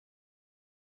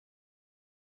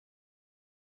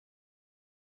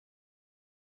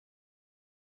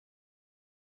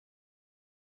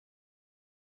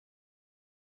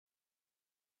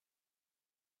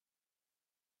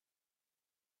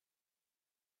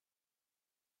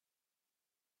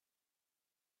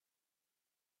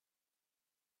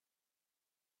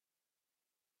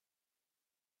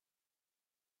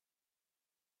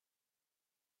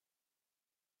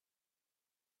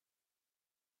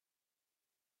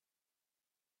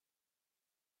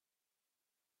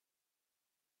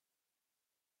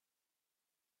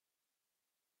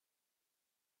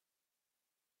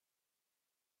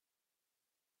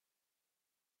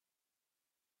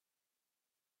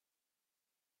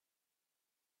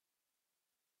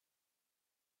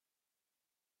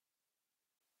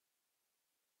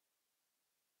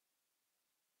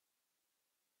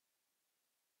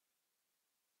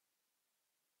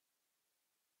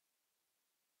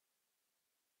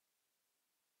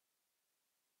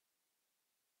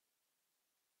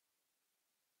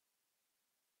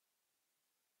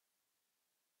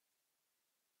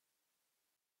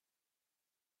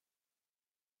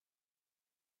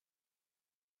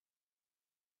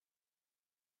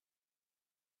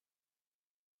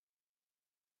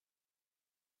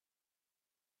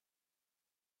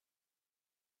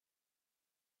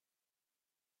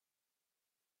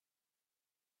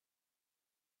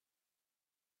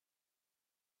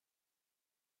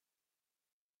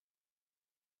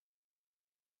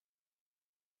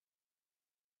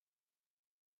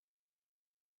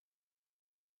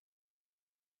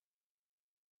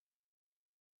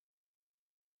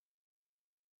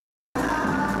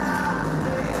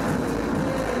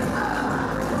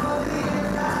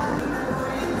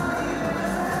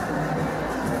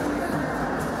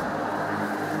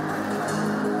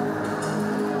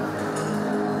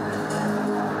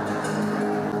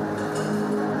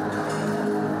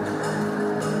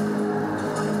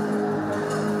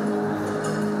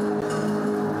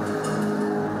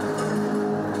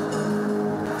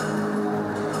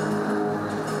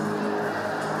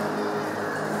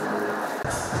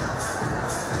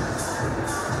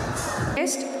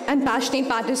and passionate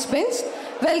participants.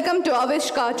 Welcome to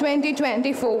Aavishkaar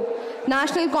 2024,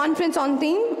 National Conference on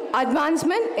Theme,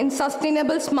 Advancement in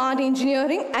Sustainable Smart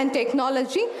Engineering and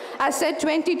Technology, ASSET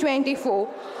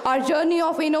 2024, our journey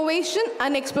of innovation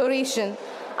and exploration.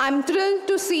 I'm thrilled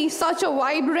to see such a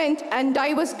vibrant and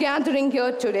diverse gathering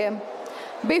here today.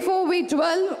 Before we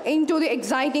delve into the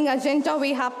exciting agenda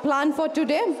we have planned for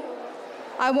today,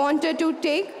 I wanted to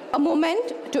take a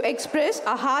moment to express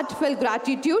a heartfelt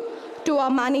gratitude to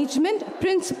our management,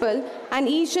 principal, and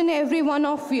each and every one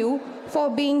of you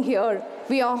for being here.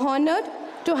 We are honored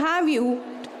to have you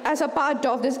as a part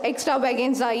of this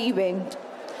extravaganza event.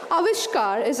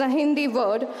 Aavishkaar is a Hindi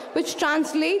word which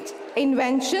translates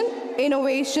invention,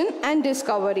 innovation, and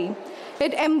discovery.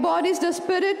 It embodies the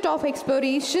spirit of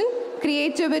exploration,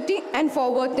 creativity, and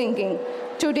forward thinking.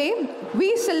 Today,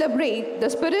 we celebrate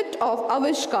the spirit of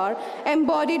Aavishkaar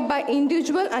embodied by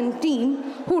individual and team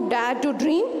who dare to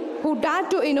dream, who dare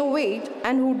to innovate,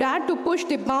 and who dare to push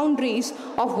the boundaries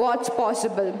of what's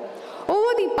possible.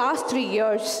 Over the past 3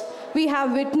 years, we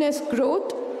have witnessed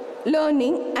growth,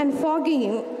 learning, and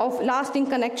forging of lasting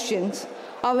connections.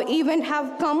 Our event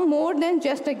have come more than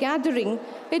just a gathering,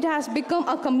 it has become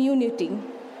a community.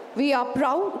 We are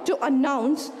proud to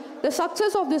announce the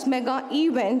success of this mega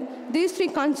event these 3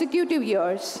 consecutive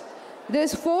years.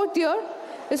 This 4th year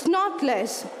is not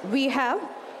less. We have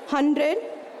 100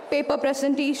 paper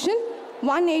presentation,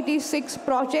 186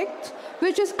 projects,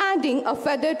 which is adding a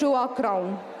feather to our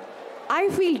crown. I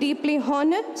feel deeply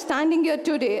honored standing here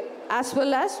today, as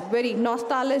well as very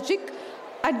nostalgic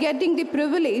at getting the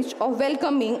privilege of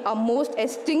welcoming our most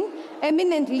esteemed,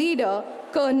 eminent leader,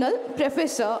 Colonel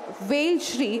Professor Vail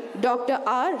Shri Dr.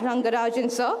 R. Rangarajan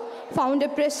Sir, Founder,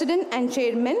 President and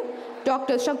Chairman,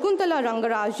 Dr. Shakuntala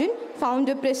Rangarajan,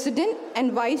 Founder, President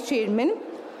and Vice Chairman,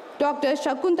 Dr.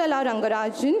 Shakuntala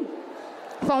Rangarajan,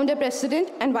 Founder,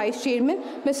 President and Vice Chairman,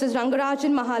 Mrs.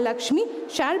 Rangarajan Mahalakshmi,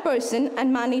 Chairperson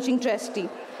and Managing Trustee.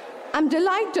 I'm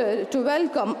delighted to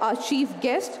welcome our chief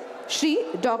guest, Shri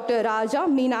Dr. Raja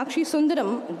Meenakshi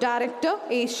Sundaram, Director,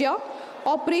 Asia,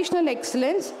 Operational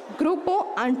Excellence,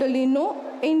 Grupo Antolino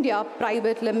India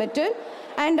Private Limited,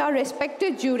 and our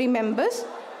respected jury members,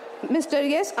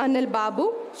 Mr. S. Anil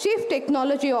Babu, Chief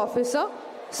Technology Officer,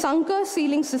 Sankar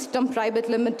Sealing System Private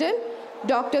Limited,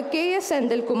 Dr. K. S.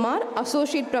 Sendil Kumar,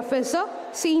 Associate Professor,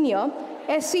 Senior,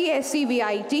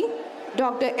 SCSCVIT,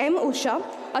 Dr. M. Usha,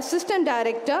 Assistant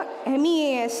Director,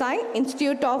 MEASI,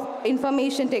 Institute of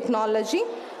Information Technology,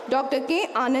 Dr. K.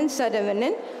 Anand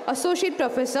Saravanan, Associate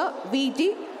Professor,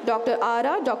 VT, Dr.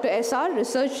 R. Dr. SR,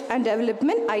 Research and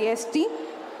Development, IST,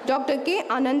 Dr. K.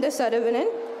 Ananda Saravanan,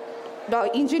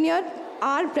 Engineer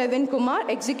R. Pravin Kumar,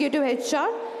 Executive HR,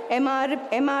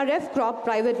 MRF Crop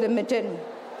Private Limited.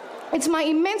 It's my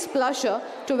immense pleasure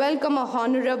to welcome a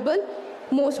honorable,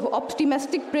 most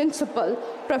optimistic principal,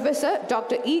 Professor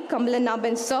Dr. E.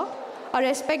 Kamalanaban Sir, a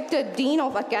respected Dean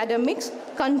of Academics,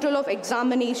 Control of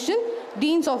Examination,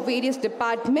 Deans of various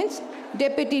departments,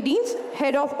 Deputy Deans,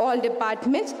 Head of all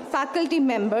departments, faculty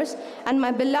members, and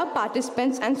my beloved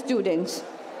participants and students.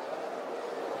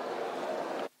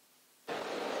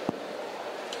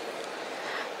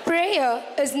 Prayer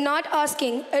is not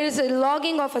asking, it is a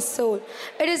longing of a soul.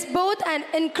 It is both an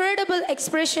incredible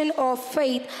expression of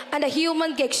faith and a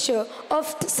human gesture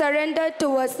of surrender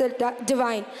towards the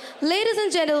divine. Ladies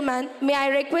and gentlemen, may I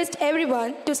request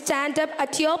everyone to stand up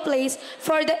at your place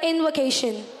for the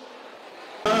invocation.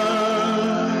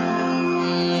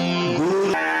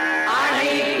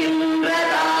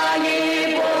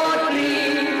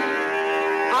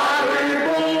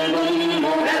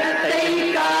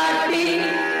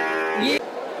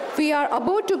 We are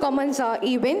about to commence our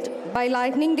event by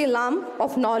lighting the lamp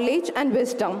of knowledge and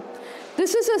wisdom.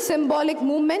 This is a symbolic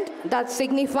movement that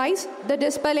signifies the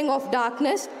dispelling of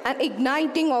darkness and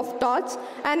igniting of thoughts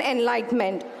and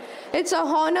enlightenment. It's an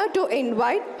honor to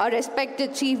invite our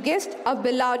respected chief guest, our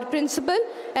beloved principal,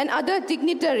 and other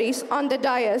dignitaries on the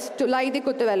dais to light the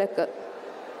Kuthavilakku.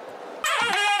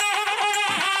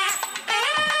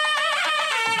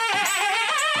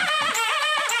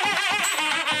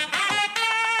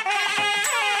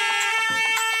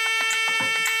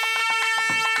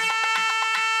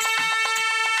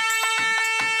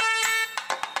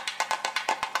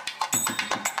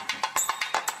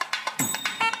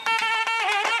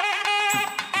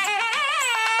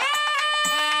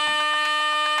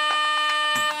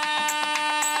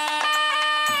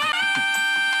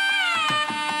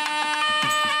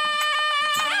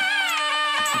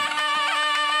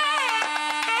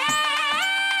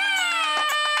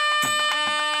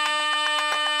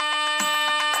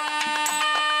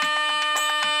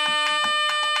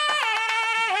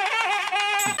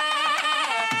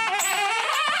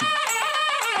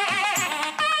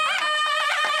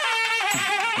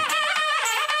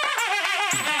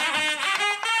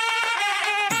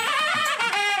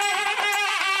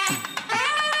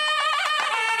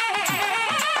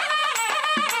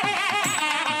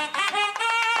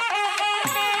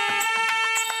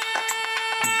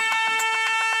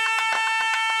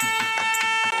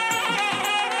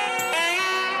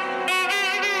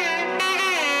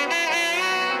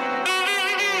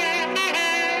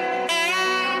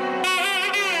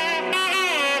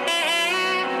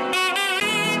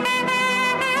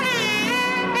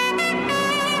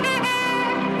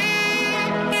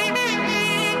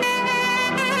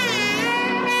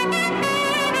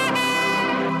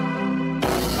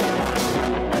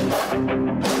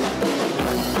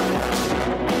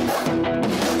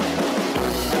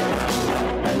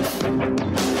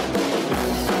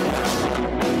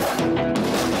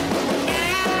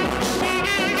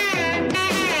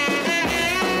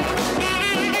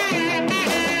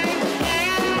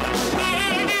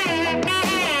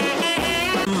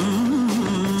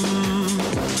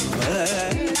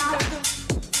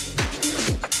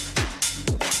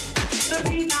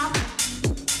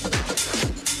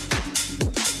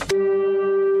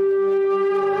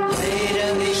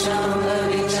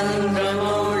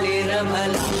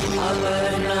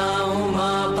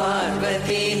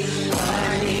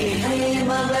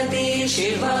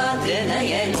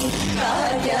 शिवाद्रनयनि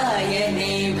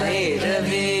Katyayani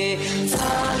भैरवे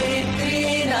Savitri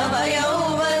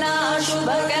नवयौवना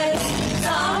शुभकरी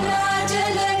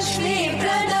साम्राज्यलक्ष्मी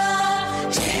प्रदा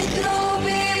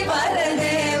चिद्रूपी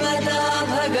परदेवता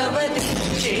भगवती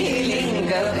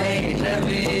श्रीलिंग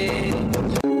भैरवे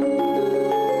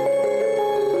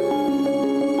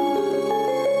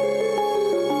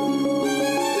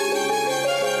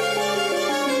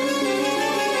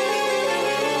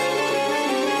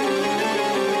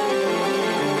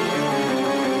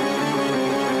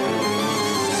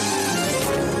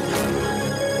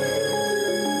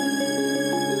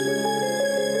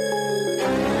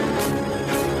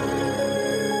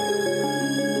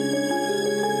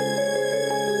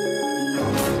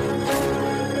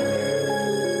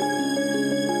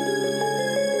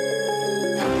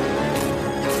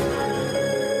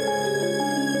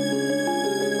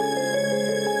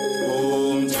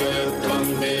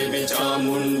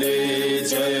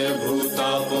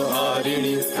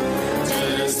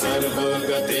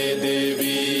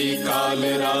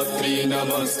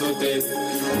नमस्तुते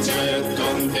जय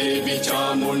त्वं देवी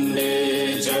चामुण्डे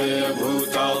जय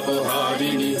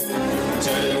भूतापहारिणि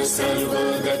जय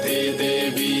सर्वगते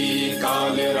देवी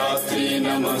कालरात्रि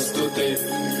नमस्तुते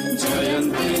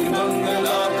जयन्ती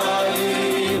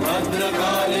मङ्गलाकाली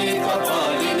भद्रकाली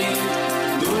कपालिनी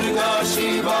दुर्गा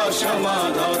शिवा क्षमा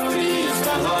धात्री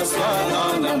स्वाहा स्वाहा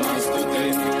नमस्तुते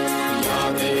या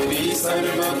देवी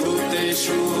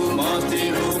सर्वभूतेषु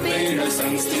मातृरूपेण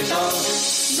संस्थिता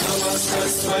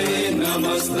नमस्तस्मै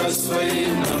नमस्तस्मै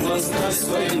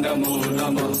नमस्तस्मै नमो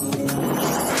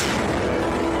नमः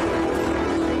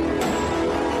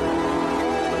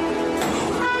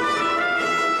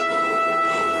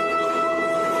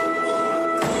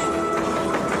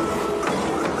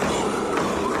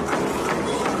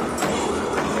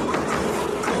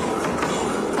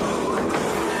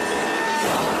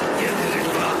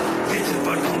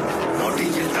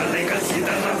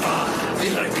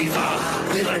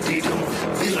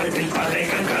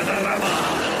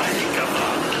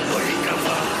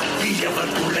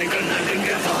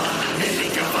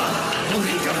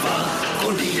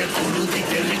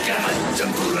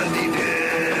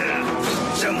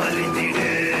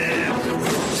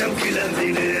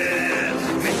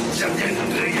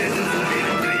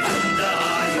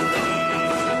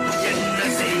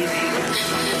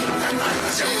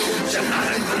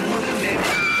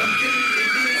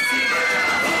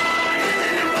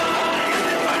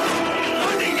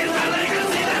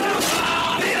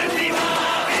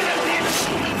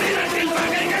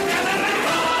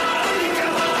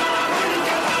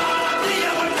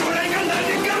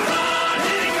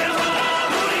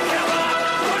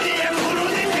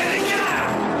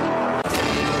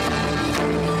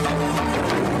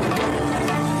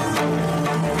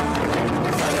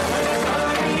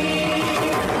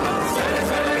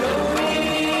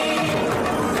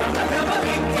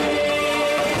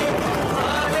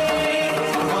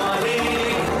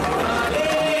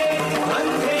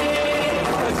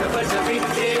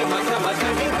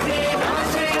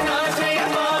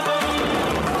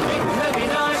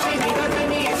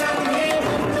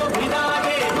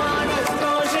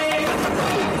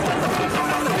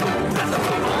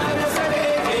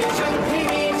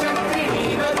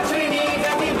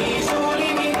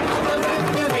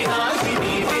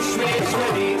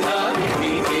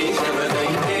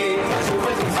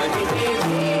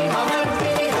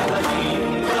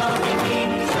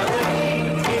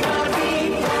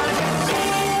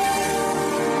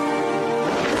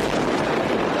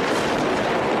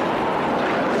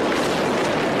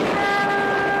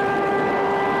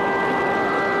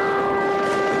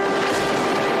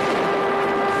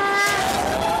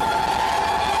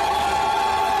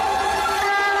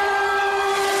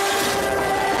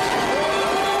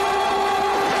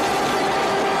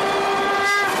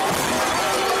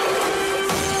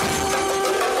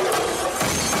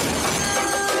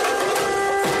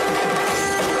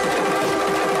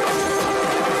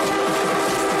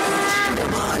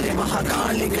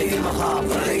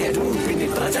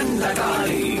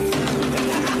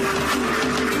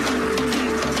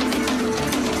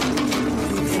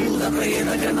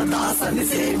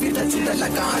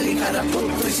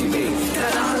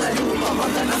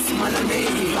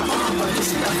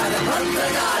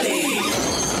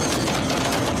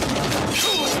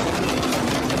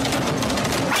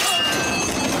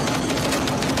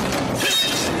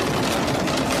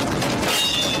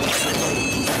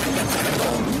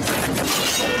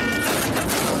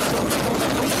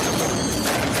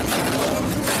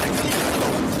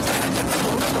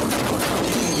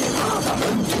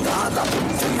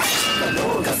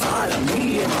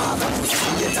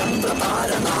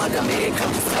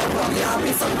ചന്ദ്രതാരനാഗമേഘം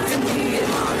സർവവ്യാപി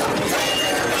സത്യനീയമാകം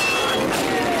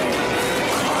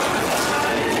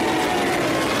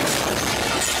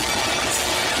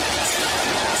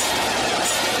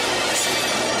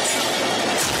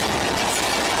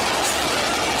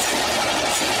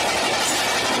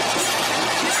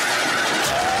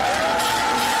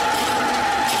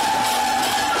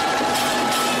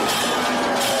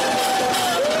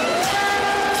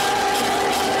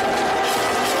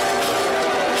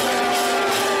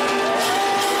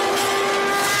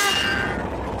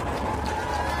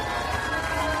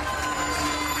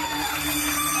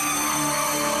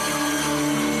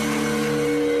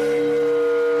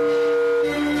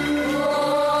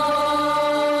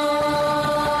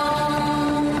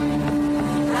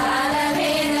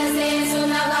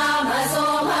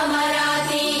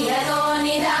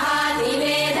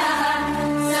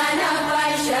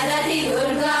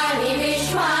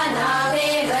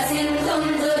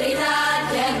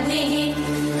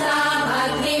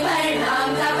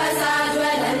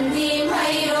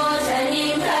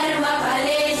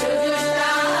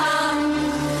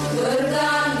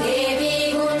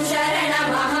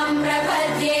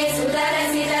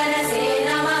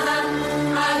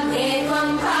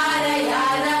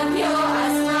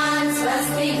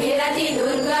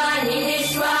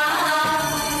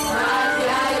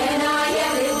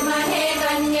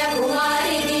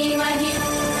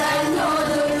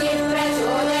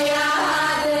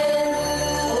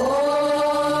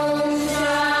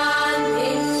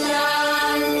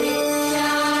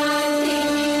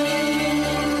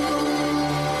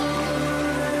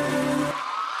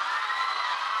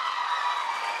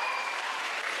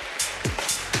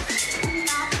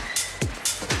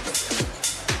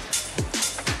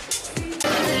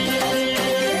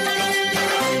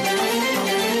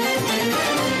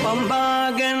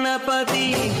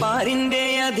പാരിന്റെ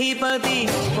അധിപതി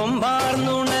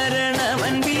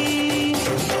കൊമ്പാർന്നുണരണമൻപി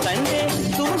തന്റെ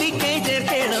തുമ്പിക്കൈ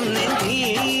ചേർക്കണം നെഞ്ചി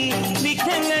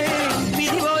വിഘ്നങ്ങൾ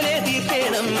വിധി പോലെ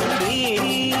തീർക്കണം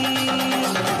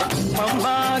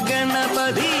പമ്പാ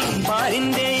ഗണപതി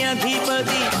പാരിന്റെ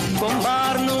അധിപതി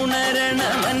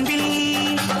കൊമ്പാർന്നുണരണമൻപിൽ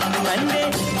തന്റെ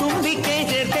തുമ്പിക്കൈ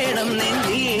ചേർക്കണം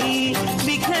നെഞ്ചി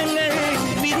വിഘ്നങ്ങൾ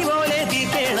വിധി പോലെ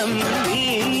തീർക്കണം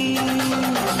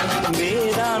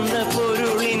വേദാന്ത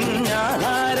പൊരുളിൻ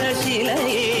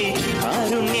ആധാരശിലയെ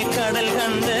കാരുണ്യക്കടൽ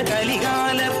കണ്ട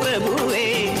കലികാല പ്രഭുവേ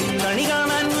കണി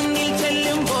കാണാൻ മുന്നിൽ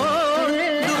ചെല്ലുമ്പോൾ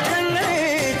ദുഃഖങ്ങൾ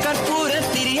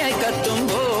കർപ്പൂരത്തിരിയായി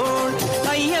കത്തുമ്പോൾ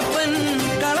അയ്യപ്പൻ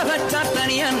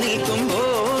കളഭച്ചാട്ടണിയാൻ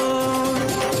നിൽക്കുമ്പോൾ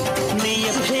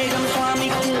നെയ്യഭിഷേകം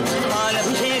സ്വാമിക്ക്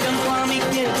പാലഭിഷേകം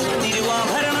സ്വാമിക്ക്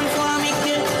തിരുവാഭരണം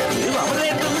സ്വാമിക്ക് തിരുവാഭരണം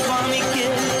സ്വാമിക്ക്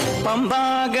പമ്പാ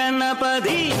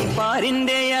ഗണപതി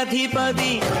പാരിന്റെ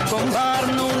അധിപതി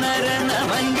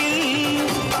കൊമ്പാർന്നുണരണമൻപിൽ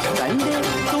തന്റെ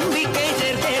തുമ്പിക്കൈ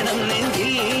ചേർക്കണം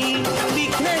നെഞ്ചിൽ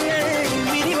വിഘ്നങ്ങൾ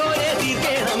വിധി പോലെ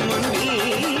തീർക്കണം മുൻപിൽ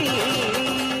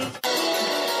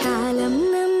കാലം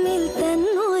നമ്മിൽ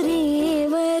തന്നൊരേ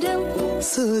വരം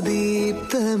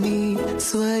സുദീപ്തമീ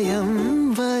സ്വയം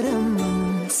വരം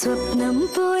സ്വപ്നം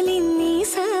പോലിന്നീ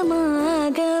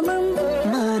സമാഗമം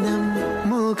മനം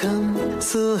മുഖം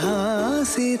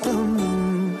സുഹാസിതം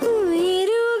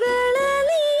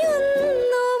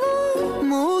ഉയരുകളലിയുന്നുവോ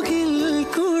മൂകിൽ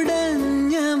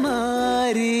കുടഞ്ഞ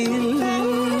മാരിൽ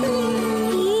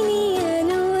ഇനി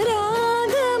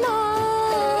അനുരാഗമാ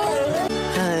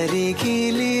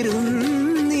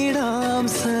അരികിലിരുന്നിടാം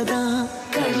സദാ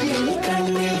കണ്ണിൽ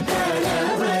കണ്ണിൽ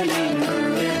കലവലിഞ്ഞ്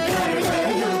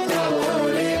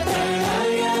കടലുപോലെ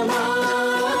പ്രളയമാ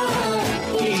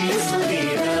ഈ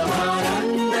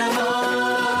സുദീർഘമാനന്ദമാ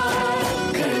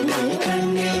കണ്ണിൽ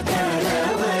കണ്ണിൽ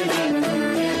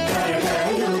കലവലിഞ്ഞ്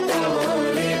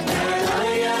കടലുപോലെ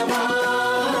പ്രളയമാ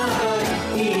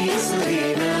ഈ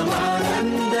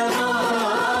സുദീർഘമാനന്ദമാ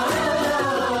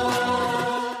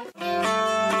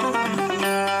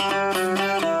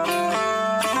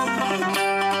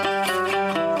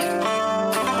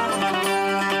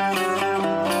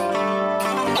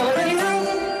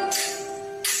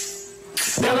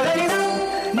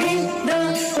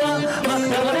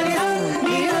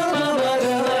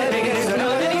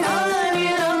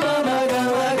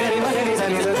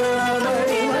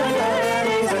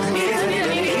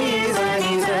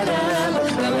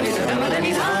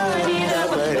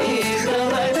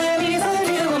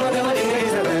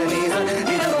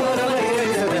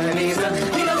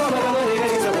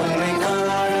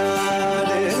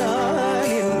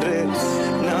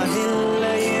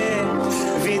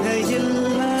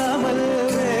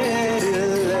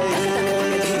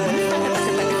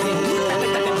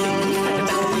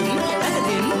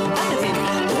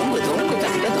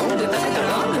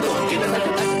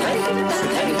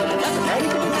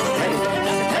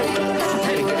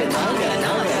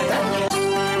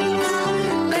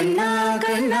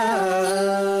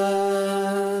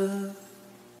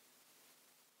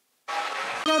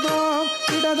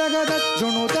daga da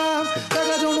junutam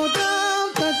daga junutam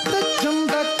tattajam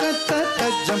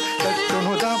tattajam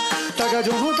junutam daga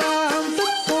junutam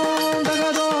tattom daga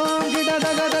dom gida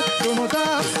daga da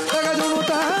junutam daga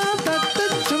junutam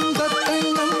tattajam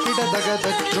tattajam gida daga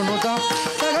da junutam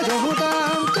daga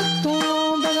junutam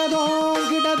tattom daga dom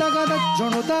gida daga da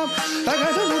junutam daga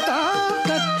junutam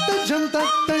tattajam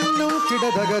tattajam gida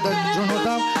daga da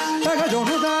junutam daga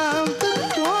junutam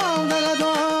tattom daga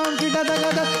dom gida daga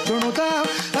da junutam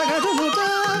daga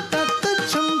junutam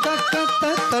tattajam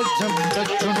tattajam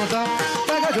junutam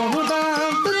daga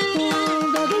junutam tattom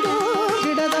daga dom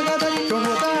gida daga da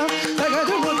junutam daga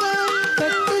junutam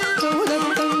tattajam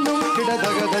tattajam gida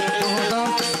daga da junutam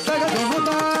daga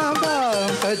junutam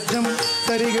tattajam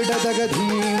tarigida daga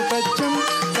dhim tattajam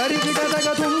tarigida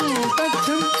daga dhum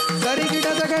tattajam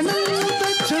tarigida daga nam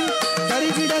tattajam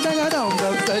tarigida daga dam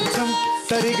tattajam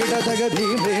tarigida daga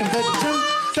dhim dhim tattajam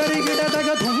tarigida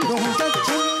daga dhum dhum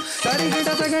tattajam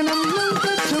tarigida daga nam nam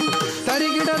tattajam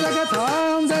tarigida daga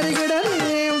tham tarigida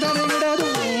dhim tarigida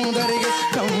dhum tarigida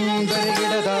tam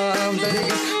tarigida dam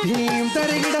tarigida dhim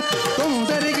tarigida tum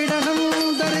tarigida nam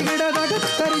tarigida daga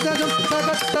taridajam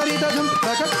daga taridajam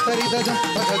daga taridajam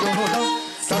daga dhum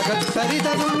tagat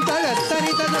taridajam daga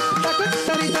taridajam daga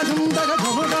taridajam daga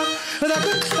dhum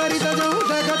daga taridajam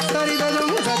daga taridajam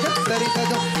daga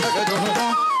taridajam daga dhum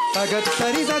tagat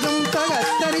taridajam daga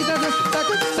taridajam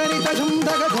daga taridajam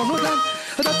daga dhum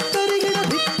tarigida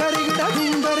tarigida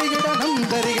dhum tarigida nam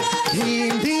tarigida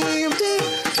dhim dhim dhim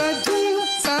tadim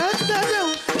tatajam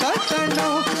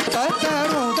tatanam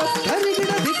tataro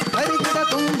tarigida tarigida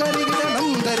dhum tarigida nam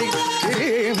tarigida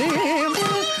dhim dhim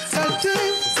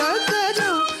tadim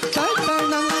tatajam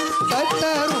tatanam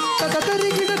tataro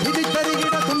tatarigida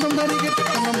tarigida dhum tarigida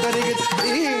nam tarigida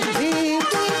dhim dhim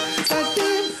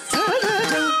tadim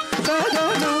tatajam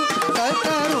tatanam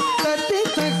tataro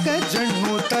tatika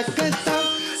janmu takata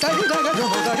taridaga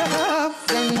jomu daga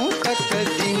janmu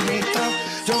takadimita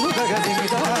jomu daga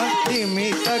dimita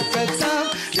dimita kata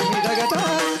dimidaga ta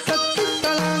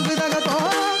talang daga to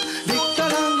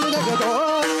diktalang daga to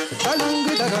talang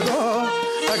daga to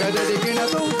daga digina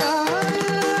to ta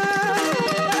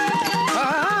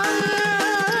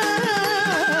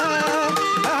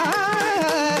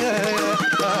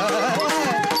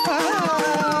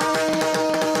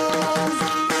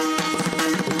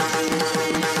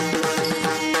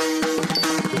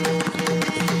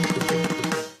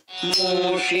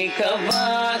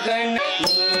मूषिकवाहन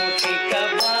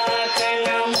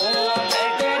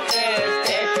मोदकस्ते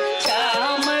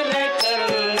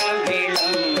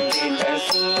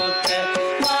चामरकर्णविलम्बितसूत्र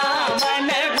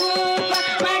वामनरूप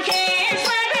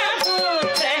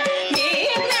महेश्वरपुत्र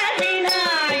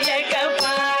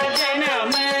विघ्नविनायकपाद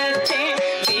नमस्ते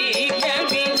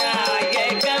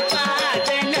विघ्नविनायकपाद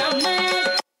नमस्ते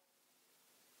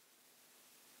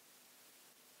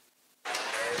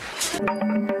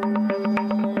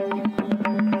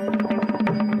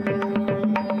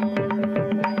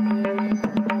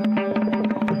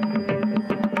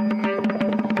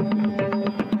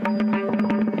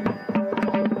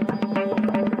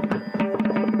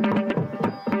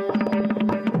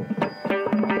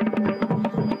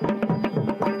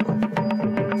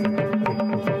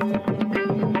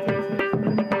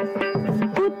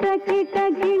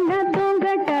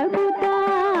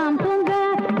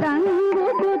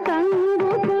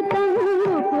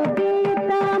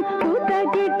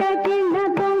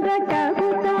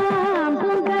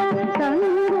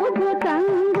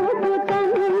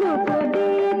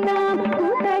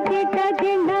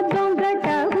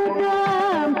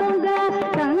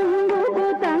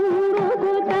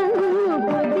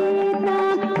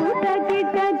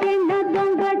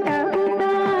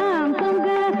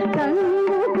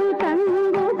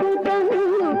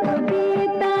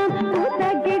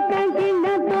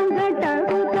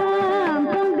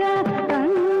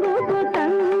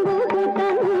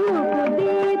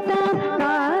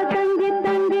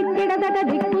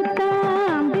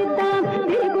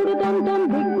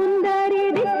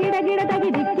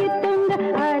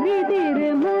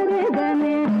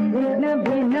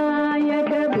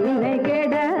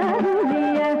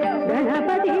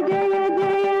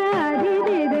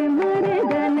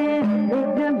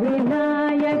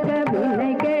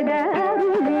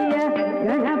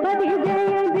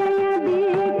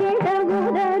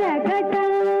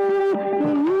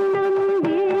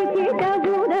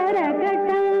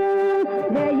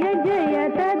जय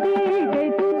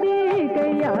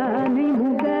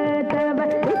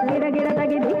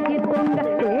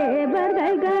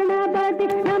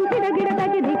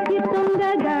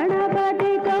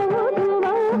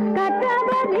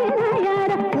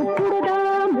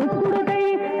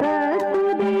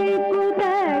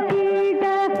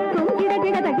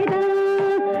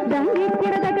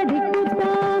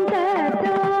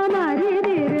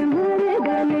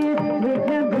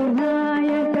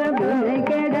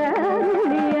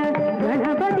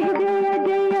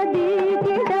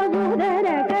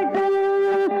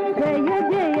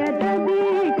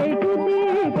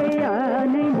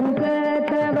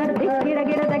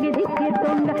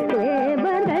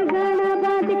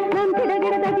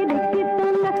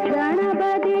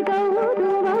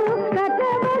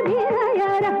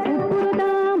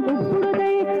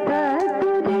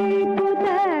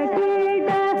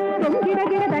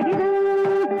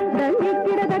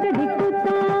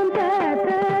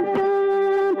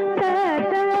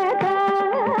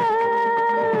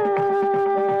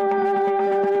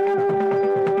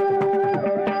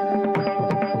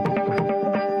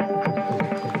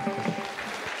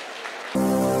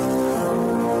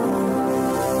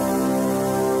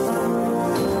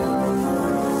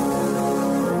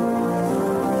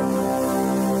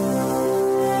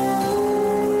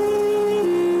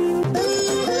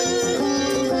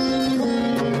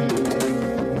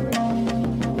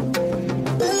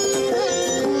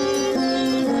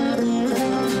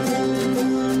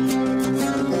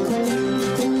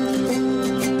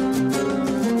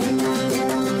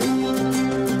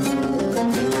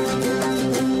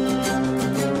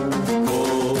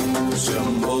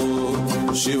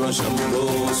शिव शंभो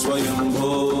स्वयंभो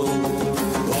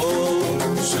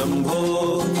ओम शंभो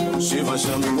शिव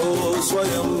शंभो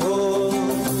स्वयंभो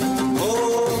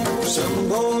ओम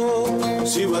शंभो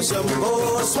शिव शंभो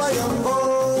स्वयंभो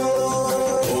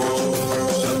ओम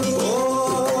शंभो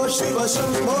शिव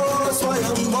शंभो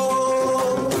स्वयंभो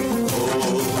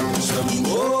ओम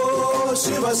शंभो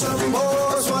शिव शंभो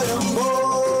स्वयंभो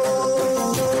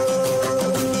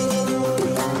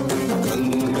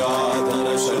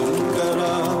गंगाधर शंकर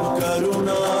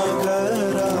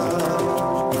करुणाकरा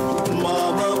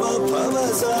मामव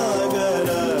भवसागर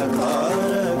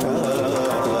तारका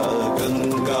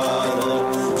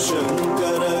गंगाधर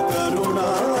शंकर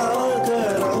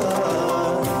करुणाकरा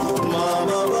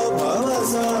मामव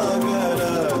भवसागर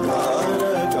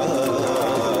तारका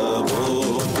भो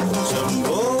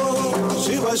शंभो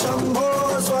शिव शंभो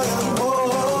स्वयंभो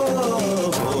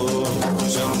भो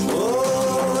शंभो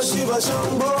शिव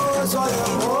शंभो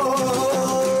स्वयंभो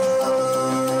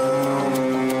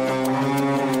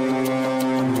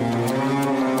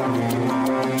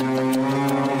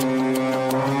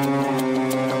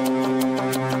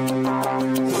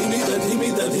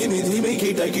धीमी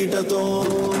कीट कीटतो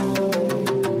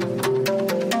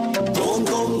तोम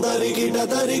तोम तरी कीट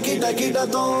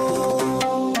कीटतो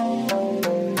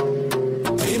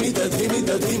धीमी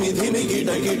कीट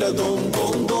कीटतो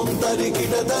तोम तोम तरी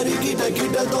कीट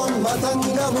कीटतो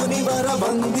मतंग मुनिवर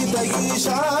वंदित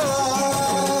ईशा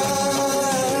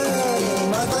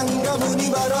मतंग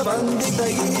मुनिवर वंदित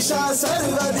ईशा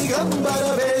सर्व दिगंबर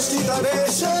वेष्टित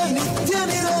वेश नित्य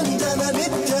निरंजन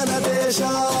नित्य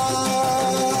नटेशा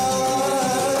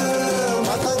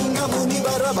मतंग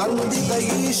मुनिवर वंदित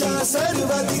ईशा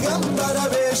सर्व दिगंबर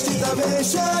वेष्टित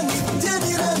वेश नित्य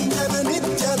निरंजन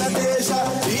नित्य नटेश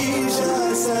ईशा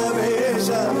सवेश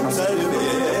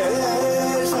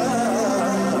सर्वेश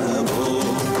भो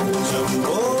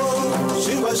शंभो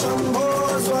शिव शंभो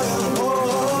स्वयंभो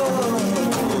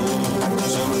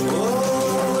शंभो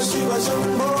शिव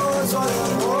शंभो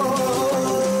स्वयंभो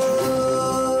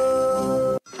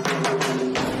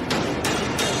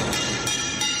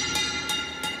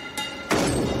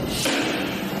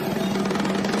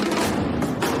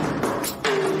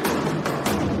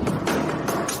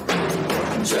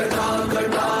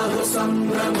जटाकटाह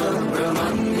संभ्रम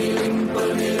भ्रमन्निलिम्प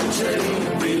निर्झरी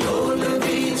विलोल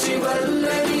वीचि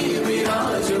वल्लरी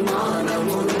विराजमान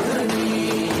मूर्धनि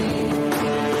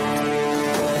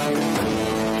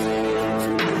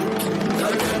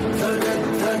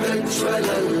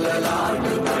धगज्ज्वलल्ललाट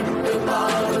पट्ट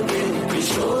पावके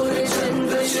किशोर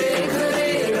चन्द्रशेखरे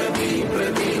रवि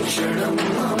प्रतीक्षणं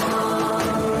मम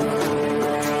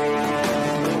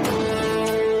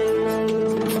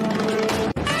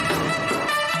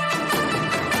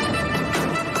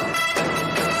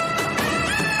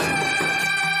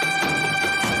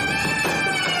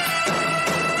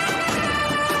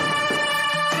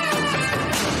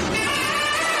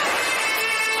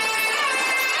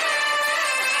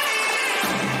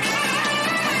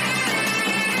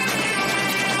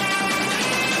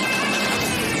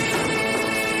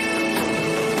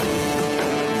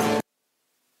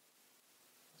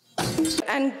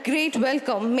And great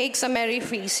welcome makes a merry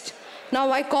feast.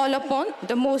 Now I call upon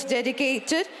the most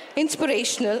dedicated,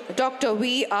 inspirational Dr.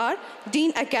 V.R.,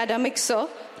 Dean Academics, Sir,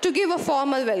 to give a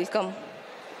formal welcome.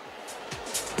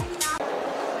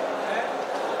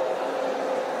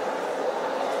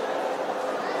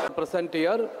 Present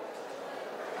here.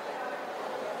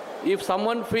 If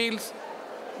someone feels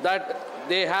that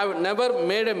they have never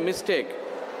made a mistake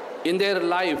in their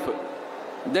life,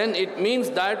 then it means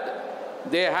that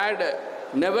they had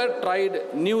never tried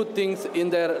new things in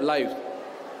their life.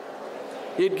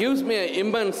 It gives me an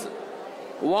immense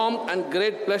warmth and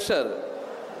great pleasure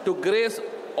to grace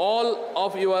all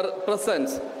of your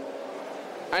presence,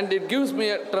 and it gives me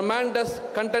a tremendous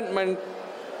contentment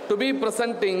to be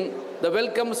presenting the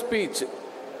welcome speech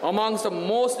amongst the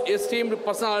most esteemed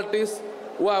personalities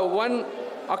who have won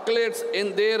accolades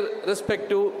in their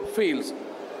respective fields.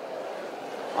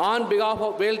 On behalf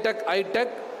of Veltech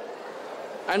Hightech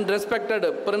and respected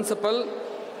principal,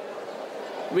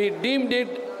 we deemed it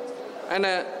an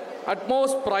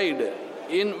utmost pride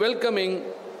in welcoming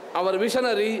our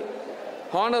visionary,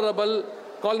 Honorable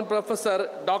Colin Professor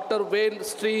Dr. Vel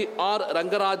Sri R.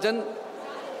 Rangarajan,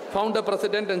 Founder,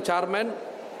 President and Chairman,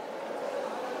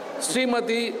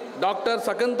 Srimati Dr.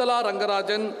 Sakuntala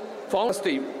Rangarajan, Founder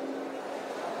Steve.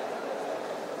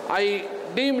 I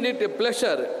deemed it a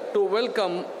pleasure to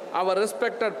welcome our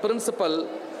respected principal,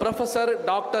 Professor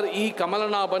Dr. E.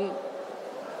 Kamalanaban,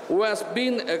 who has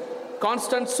been a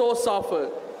constant source of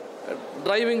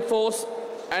driving force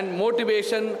and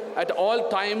motivation at all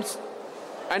times,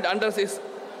 and under his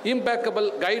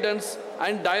impeccable guidance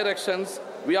and directions,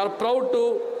 we are proud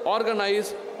to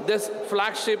organize this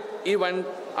flagship event,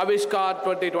 Aavishkaar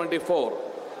 2024.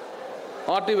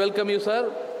 Hearty welcome you,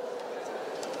 sir.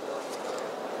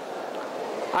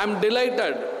 I am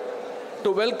delighted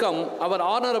to welcome our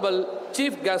honorable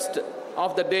chief guest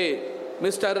of the day,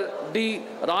 Mr. D.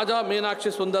 Raja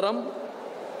Meenakshi Sundaram,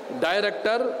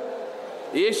 Director,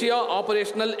 Asia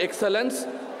Operational Excellence,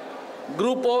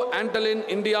 Grupo Antolin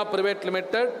India Private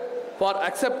Limited, for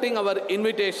accepting our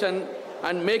invitation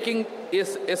and making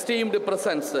his esteemed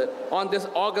presence on this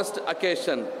august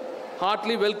occasion.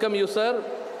 Heartily welcome you, sir.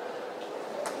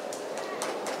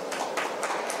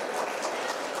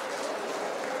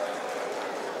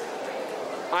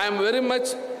 I am very much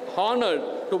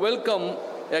honored to welcome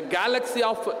a galaxy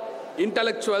of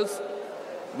intellectuals.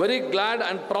 Very glad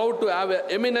and proud to have an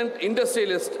eminent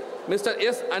industrialist, Mr.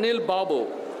 S. Anil Babu,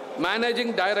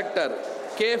 Managing Director,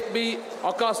 KFB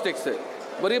Acoustics.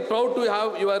 Very proud to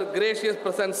have your gracious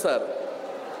presence, sir.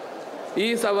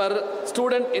 He is our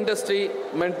student industry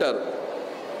mentor.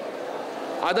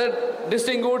 Other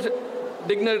distinguished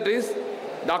dignitaries,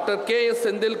 Dr. K. S.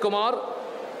 Sendil Kumar,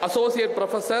 Associate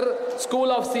Professor,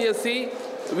 School of CSE,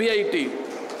 VIT.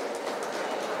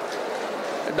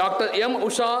 Dr. M.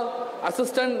 Usha,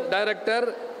 Assistant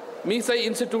Director, Misai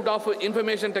Institute of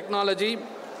Information Technology.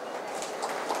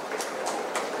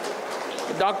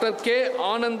 Dr. K.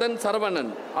 Anandan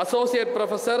Saravanan, Associate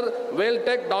Professor,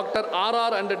 Veltech, Dr.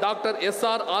 RR and Dr.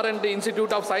 SR R&D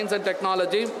Institute of Science and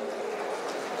Technology.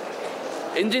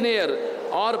 Engineer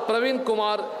R. Praveen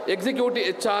Kumar,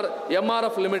 Executive HR,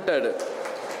 MRF Limited.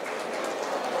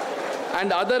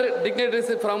 And other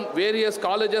dignitaries from various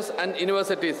colleges and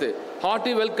universities.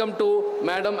 Hearty welcome to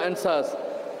Madam and Sirs.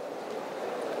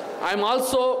 I am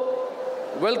also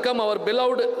welcome our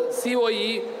beloved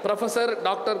COE, Professor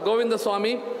Dr.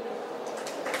 Govindaswamy,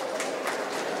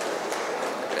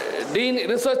 Dean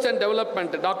Research and Development,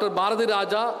 Dr. Bharati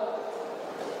Raja,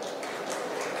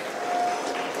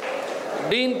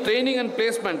 Dean Training and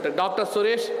Placement, Dr.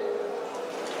 Suresh,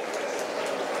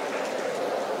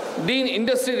 Dean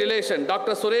Industry Relation,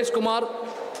 Dr. Suresh Kumar,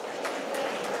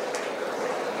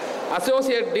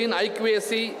 Associate Dean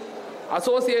IQAC,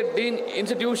 Associate Dean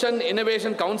Institution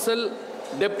Innovation Council,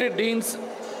 Deputy Deans,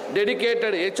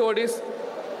 dedicated HODs,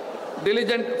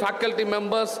 diligent faculty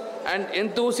members, and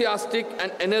enthusiastic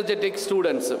and energetic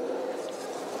students.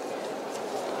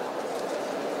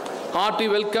 Hearty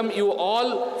welcome you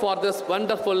all for this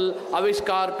wonderful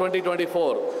Aavishkaar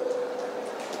 2024.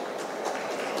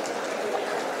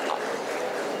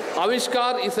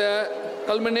 Aavishkaar is a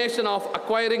culmination of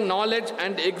acquiring knowledge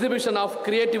and exhibition of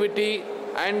creativity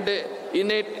and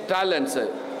innate talents.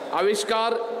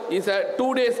 Aavishkaar is a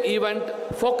 2-day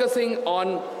event focusing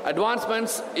on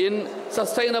advancements in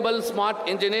sustainable smart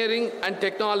engineering and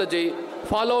technology,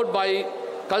 followed by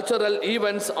cultural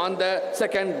events on the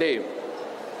second day.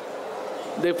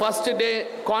 The first day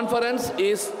conference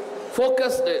is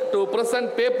focused to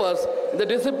present papers in the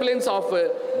disciplines of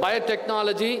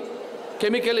biotechnology,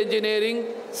 chemical engineering,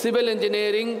 civil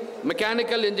engineering,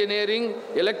 mechanical engineering,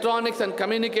 electronics and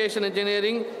communication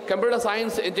engineering, computer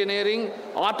science engineering,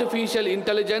 artificial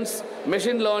intelligence,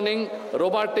 machine learning,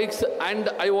 robotics and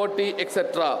IoT,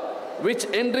 etc., which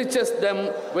enriches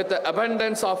them with the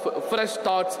abundance of fresh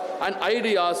thoughts and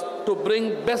ideas to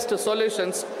bring best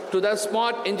solutions to the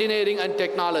smart engineering and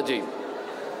technology.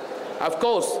 Of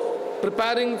course,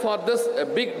 preparing for this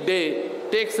big day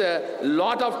takes a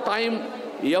lot of time,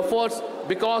 efforts,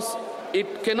 because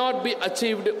it cannot be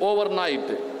achieved overnight.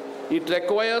 It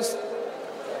requires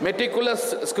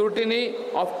meticulous scrutiny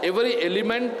of every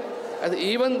element, and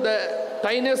even the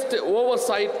tiniest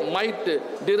oversight might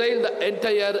derail the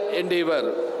entire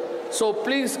endeavor. So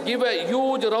please give a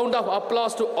huge round of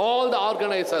applause to all the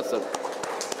organizers.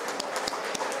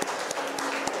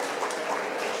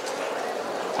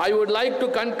 I would like to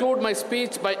conclude my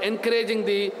speech by encouraging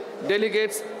the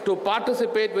delegates to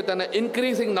participate with an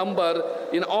increasing number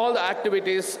in all the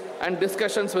activities and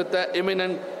discussions with the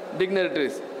eminent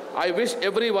dignitaries. I wish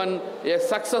everyone a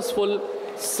successful,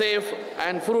 safe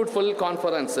and fruitful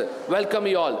conference. Welcome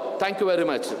you all. Thank you very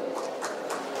much.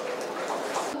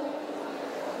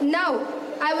 Now,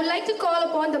 I would like to call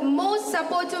upon the most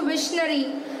supportive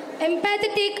visionary,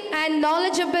 empathetic and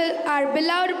knowledgeable, our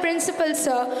beloved Principal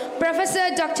Sir, Professor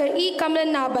Dr. E.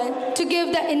 Kamalan Naban, to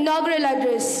give the inaugural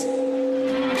address.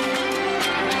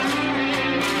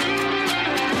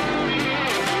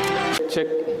 Check.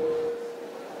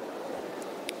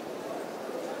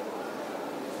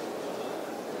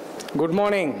 Good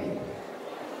morning.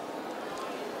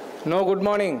 No, good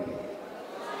morning.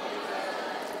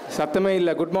 Satyame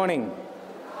illa, good morning.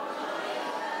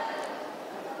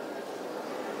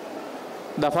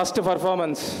 The first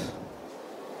performance,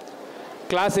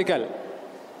 classical.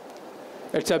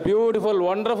 It's a beautiful,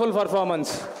 wonderful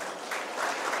performance.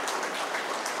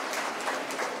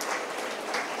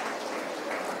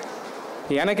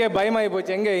 எனக்கே பயமாகி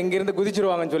போச்சு எங்கே இங்கிருந்து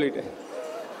குதிச்சிருவாங்கன்னு சொல்லிட்டு.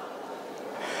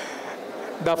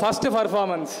 The first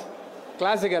performance,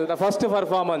 classical, the first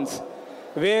performance.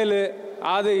 Velu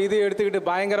அது இது எடுத்துக்கிட்டு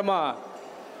பயங்கரமாக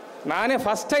நானே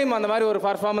ஃபஸ்ட் டைம் அந்த மாதிரி ஒரு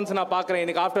பர்ஃபார்மன்ஸ் நான் பார்க்குறேன்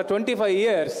இன்னைக்கு after 25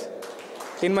 years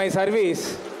in my service.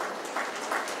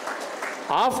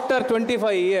 After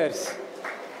 25 years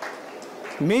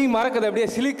me மறக்குது அப்படியே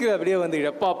சிலிக்குது அப்படியே வந்து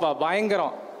எப்பாப்பா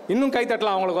பயங்கரம். இன்னும் கை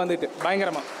தட்டலாம் அவங்களுக்கு வந்துட்டு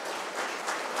பயங்கரமாக.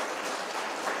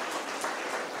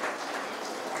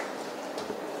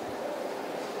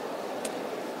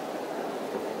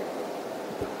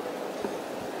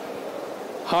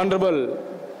 Honorable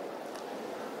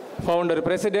Founder,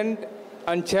 President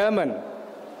and Chairman,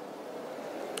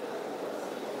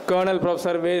 Colonel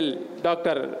Professor Vel,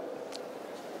 Dr.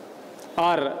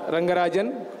 R. Rangarajan,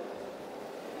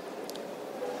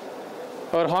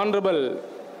 our Honorable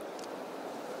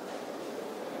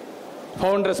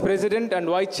Founders, President and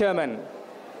Vice Chairman,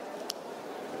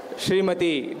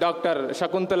 Srimati Dr.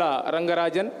 Shakuntala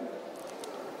Rangarajan,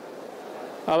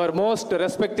 our most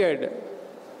respected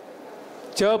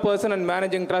Chairperson and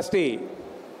Managing Trustee,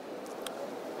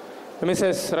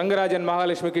 Mrs. Rangarajan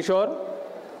Mahalakshmi Kishore,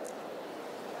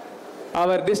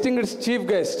 our distinguished Chief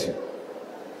Guest,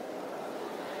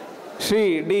 Shri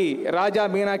D. Raja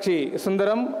Meenakshi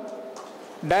Sundaram,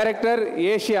 Director,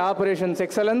 Asia Operations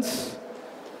Excellence,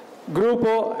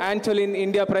 Grupo Antolin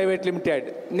India Private Limited.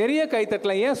 நிறைய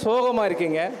கைத்தட்டலாம். ஏன் சோகமாக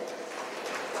இருக்கீங்க?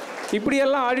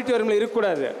 இப்படியெல்லாம் ஆடிட்டோரியமில்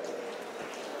இருக்கக்கூடாது.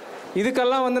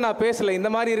 இதுக்கெல்லாம் வந்து நான் பேசலை. இந்த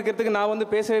மாதிரி இருக்கிறதுக்கு நான் வந்து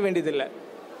பேசவே வேண்டியதில்லை.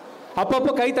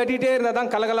 அப்பப்போ கை தட்டிகிட்டே இருந்தால்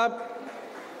தான் கலகலா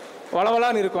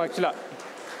வளவலான்னு இருக்கும். ஆக்சுவலாக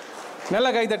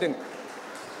நல்லா கை தட்டுங்க.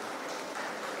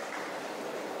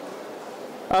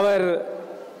 அவர்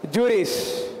juris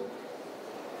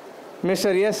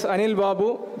mister S Anil Babu,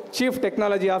 Chief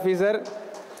Technology Officer,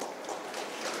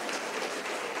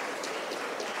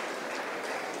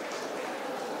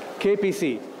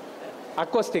 KPC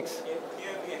Acoustics,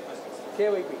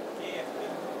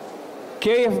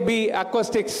 KFB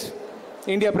Acoustics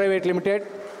India Private Limited,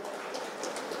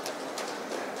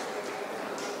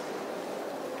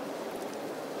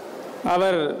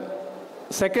 our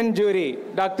second jury,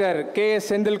 Dr. K.S.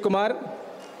 Sendil Kumar,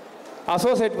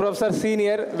 Associate Professor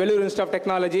Senior, Vellore Institute of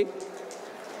Technology,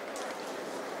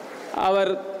 our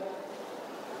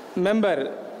member,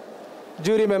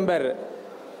 jury member,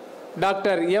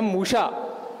 Dr. M. Usha,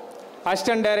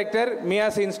 Assistant Director,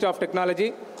 Miyasi Institute of Technology,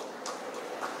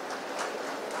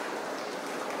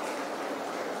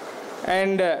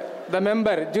 and the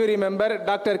member, jury member,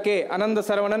 Dr. K. Ananda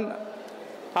Saravanan,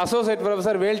 Associate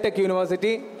Professor, Veltech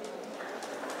University,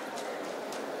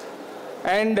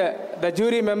 and the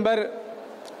jury member,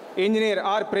 Engineer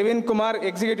R. Praveen Kumar,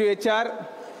 Executive HR,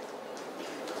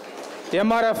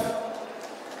 MRF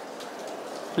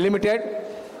Limited,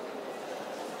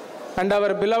 and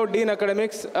our beloved Dean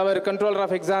Academics, our Controller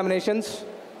of Examinations,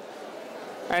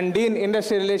 and Dean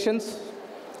Industry Relations,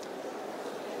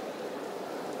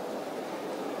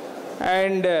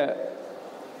 and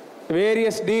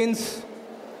various deans,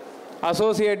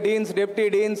 associate deans, deputy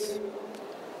deans,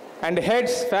 and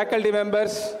heads, faculty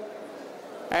members,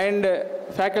 and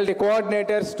faculty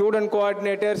coordinators, student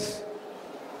coordinators,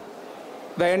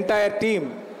 the entire team,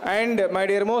 and my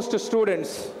dearmost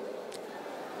students.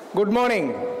 Good morning.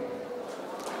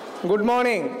 Good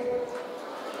morning.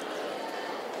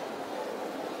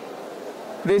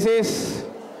 This is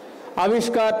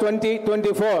Aavishkaar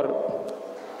 2024.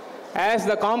 As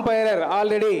the compiler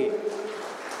already,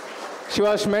 she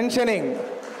was mentioning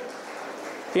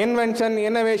invention,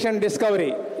 innovation,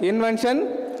 discovery. Invention,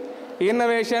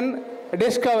 innovation,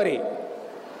 discovery.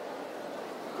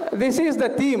 This is the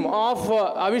theme of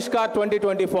Aavishkaar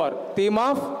 2024. Theme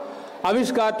of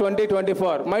Aavishkaar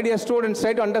 2024. My dear students,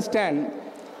 try to understand.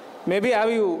 Maybe have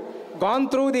you gone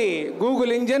through the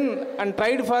Google engine and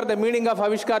tried for the meaning of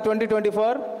Aavishkaar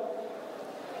 2024?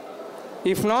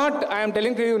 If not, I am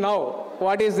telling to you now,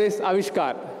 what is this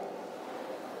Aavishkaar?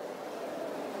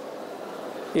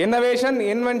 Innovation,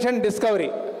 invention,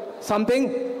 discovery. Something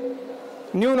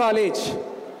new knowledge.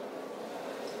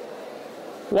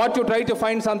 What to try to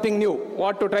find something new.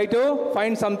 What to try to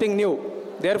find something new.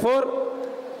 Therefore,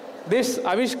 this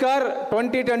Aavishkaar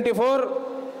 2024,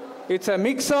 it's a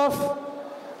mix of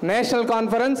national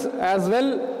conference as well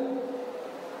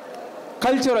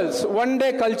culturals,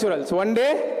 one-day culturals,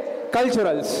 one-day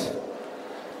culturals.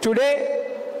 Today,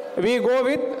 we go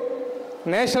with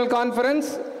national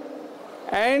conference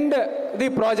and the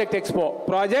Project Expo,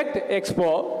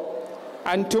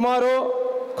 and tomorrow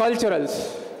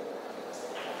culturals.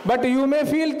 But you may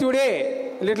feel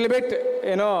today little bit,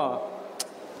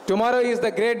 tomorrow is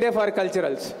the great day for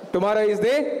culturals. Tomorrow is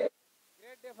the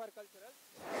great day for culturals.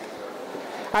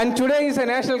 And today is a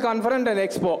national conference and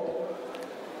expo.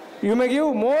 You may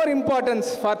give more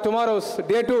importance for tomorrow's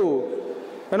day to,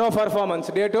 performance,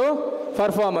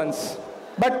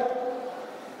 But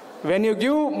when you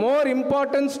give more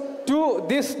importance to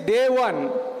this day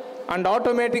one, and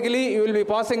automatically you will be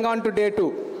passing on to day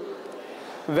two,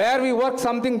 where we work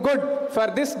something good for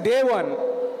this day one,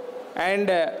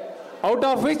 and out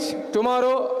of which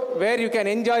tomorrow where you can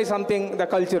enjoy something the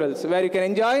culturals,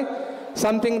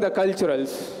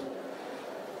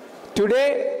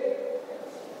 Today,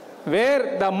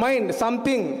 where the mind,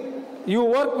 something, you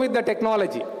work with the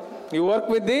technology,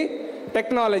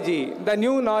 the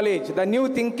new knowledge, the new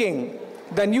thinking,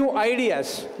 the new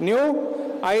ideas.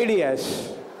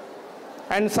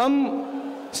 And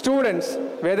some students,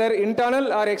 whether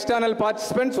internal or external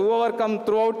participants, whoever come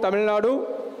throughout Tamil Nadu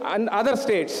and other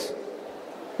states,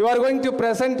 you are going to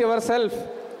present yourself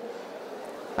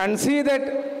and see that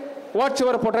what's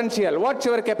your potential, what's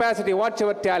your capacity, what's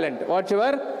your talent.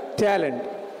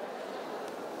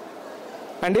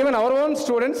 And even our own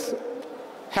students,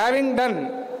 having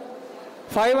done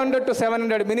 500 to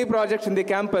 700 mini projects in the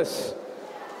campus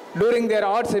during their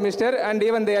art semester, and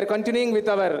even they are continuing with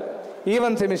our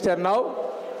even semester now.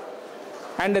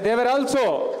 And they were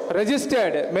also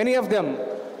registered, many of them,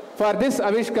 for this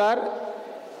Aavishkaar.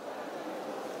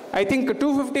 I think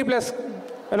 250 plus,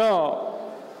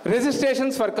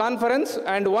 registrations for conference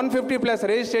and 150 plus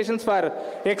registrations for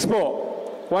expo.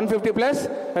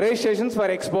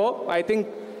 I think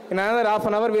in another half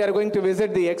an hour we are going to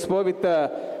visit the expo with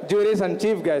juries and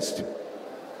chief guest.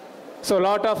 So a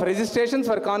lot of registrations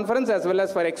for conference as well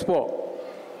as for expo.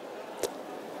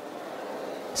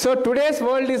 So today's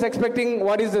world is expecting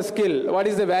what is the skill, what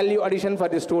is the value addition for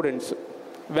the students.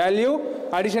 Rather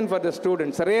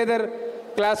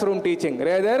classroom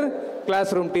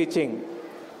teaching.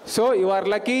 So you are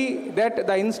lucky that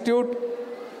the institute,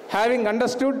 having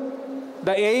understood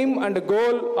the aim and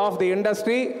goal of the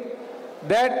industry,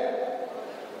 that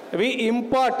we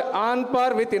impart on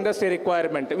par with industry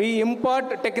requirement. We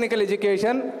impart technical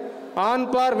education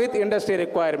on par with industry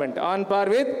requirement.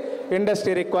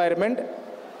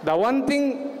 The one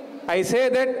thing I say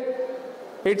that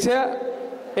it's a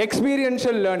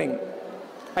experiential learning.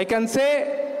 I can say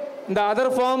the other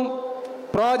form,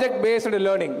 project-based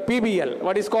learning, PBL.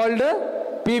 What is called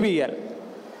PBL?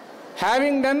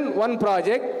 Having done one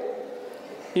project,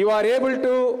 you are able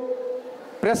to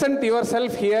present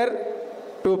yourself here,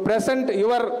 to present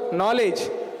your knowledge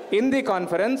in the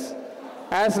conference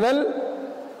as well.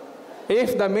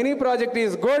 If the mini project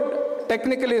is good,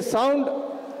 technically sound,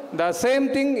 the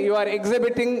same thing you are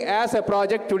exhibiting as a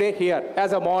project today here,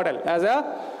 as a model.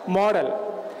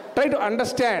 Try to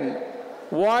understand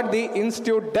what the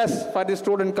institute does for the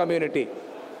student community,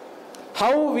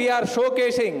 how we are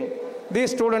showcasing the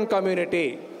student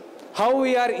community, how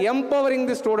we are empowering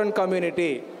the student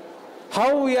community,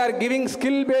 how we are giving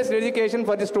skill-based education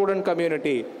for the student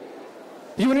community.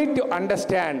 You need to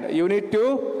understand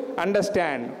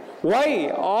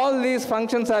why all these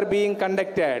functions are being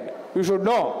conducted. You should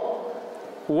know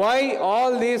why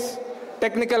all these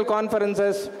technical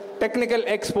conferences, technical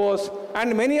expos,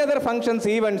 and many other functions,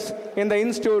 events in the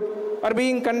institute are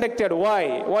being conducted.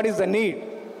 Why? What is the need?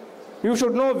 You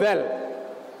should know well.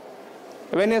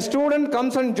 When a student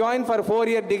comes and joins for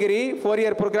 4-year degree,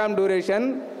 4-year program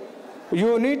duration,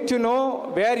 you need to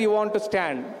know where you want to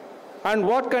stand and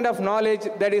what kind of knowledge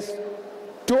that is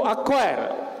to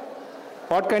acquire.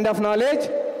 What kind of knowledge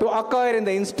to acquire in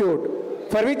the institute,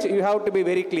 for which you have to be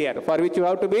very clear.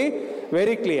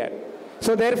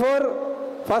 So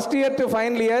therefore, first year to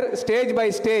final year, stage by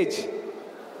stage,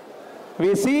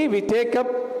 we take up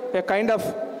a kind of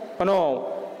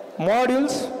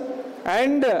modules,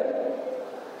 and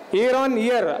year on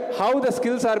year, how the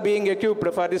skills are being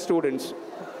equipped for the students.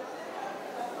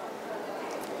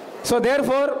 So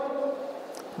therefore,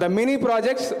 the mini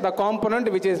projects, the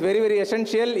component which is very, very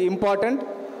essential, important,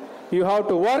 you have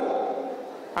to work,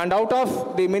 and out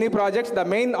of the mini projects, the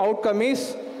main outcome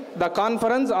is the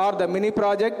conference or the mini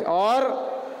project, or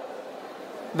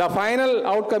the final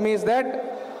outcome is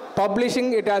that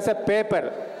publishing it as a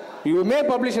paper. You may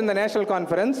publish in the national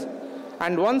conference,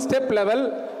 and one step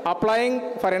level,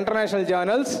 applying for international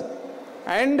journals,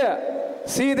 and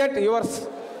see that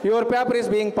your paper is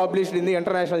being published in the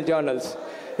international journals.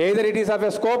 Either it is of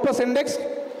a Scopus indexed,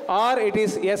 or it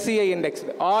is SCI indexed,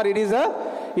 or it is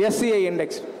a SCI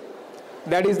indexed.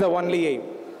 That is the only aim.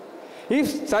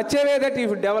 If such a way that you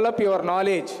develop your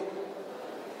knowledge,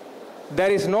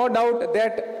 there is no doubt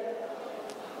that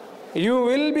you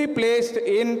will be placed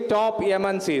in top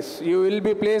MNCs. You will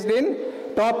be placed in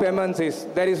top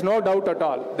MNCs. There is no doubt at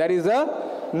all. There is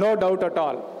no doubt at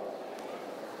all.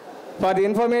 For the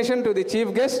information to the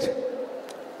chief guest,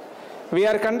 we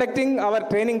are conducting our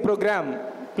training program,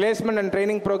 placement and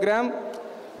training program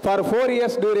for 4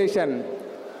 years duration,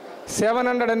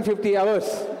 750 hours,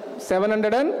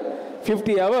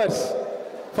 750 hours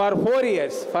for 4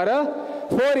 years, for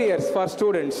 4 years for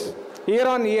students. Year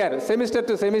on year, semester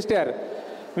to semester,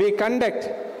 we conduct,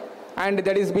 and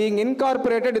that is being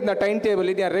incorporated in the timetable,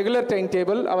 in a regular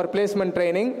timetable, our placement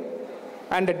training,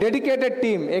 and a dedicated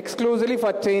team exclusively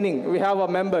for training. We have our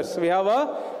members, we have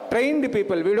a trained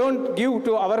people. We don't give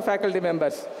to our faculty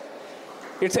members.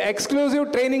 It's an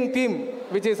exclusive training team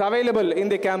which is available in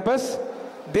the campus.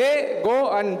 They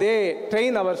go and they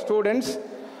train our students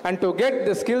and to get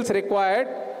the skills required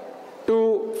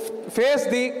to face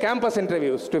the campus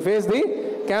interviews,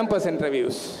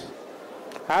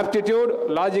 Aptitude,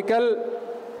 logical,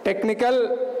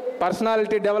 technical,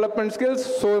 personality development skills,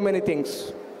 so many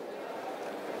things.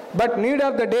 But need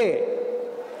of the day,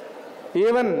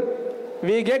 even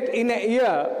we get in a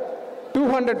year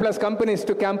 200 plus companies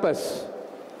to campus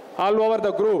all over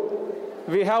the group.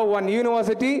 We have one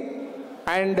university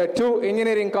and 2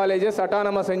 engineering colleges,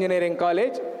 autonomous engineering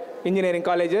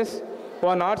colleges,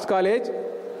 one arts college.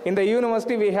 In the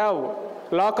university we have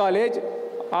law college,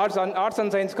 arts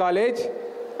and science college,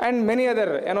 and many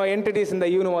other entities in the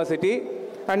university.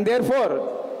 And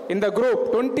therefore, in the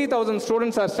group, 20,000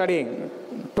 students are studying.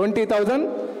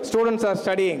 20,000 students are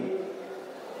studying.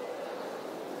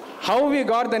 How we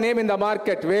got the name in the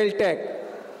market? Veltech.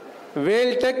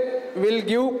 Veltech will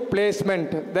give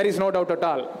placement. There is no doubt at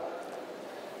all.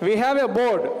 We have a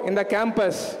board in the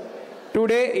campus.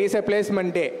 Today is a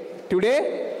placement day.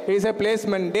 Today is a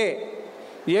placement day.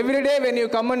 Every day when you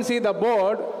come and see the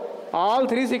board, all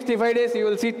 365 days you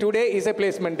will see today is a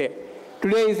placement day.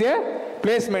 Today is a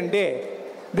placement day.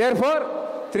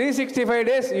 Therefore, 365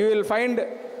 days you will find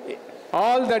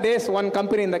all the days one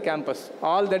company in the campus.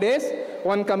 All the days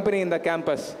one company in the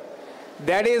campus.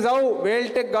 That is how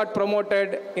Veltech got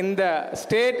promoted in the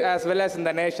state as well as in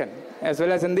the nation.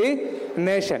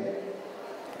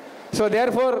 So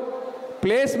therefore,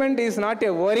 placement is not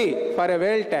a worry for a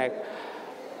Veltech.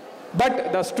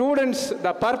 But the students,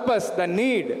 the purpose, the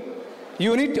need,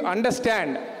 you need to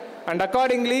understand. And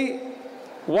accordingly,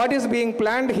 what is being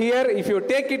planned here, if you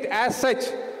take it as such,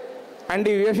 and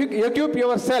you equip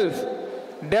yourself,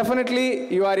 definitely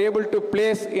you are able to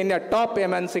place in a top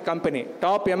MNC company.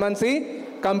 Top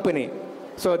MNC company.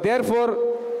 So therefore,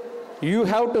 you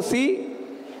have to see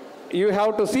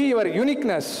your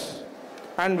uniqueness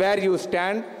and where you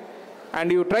stand,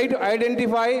 and you try to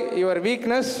identify your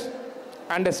weakness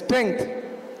and strength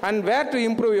and where to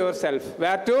improve yourself.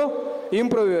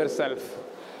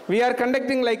 We are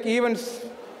conducting like events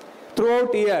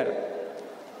throughout year.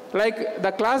 Like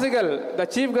the classical, the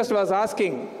chief guest was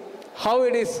asking how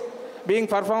it is being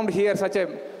performed here, such a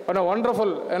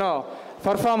wonderful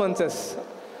performances.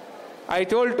 I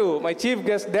told to my chief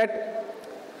guest that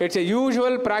it's a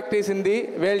usual practice in the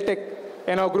Veltech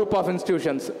group of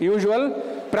institutions. Usual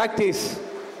practice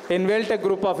in Veltech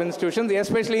group of institutions,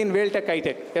 especially in Veltech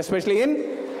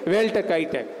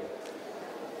Hightech.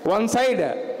 One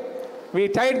side, we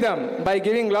tide them by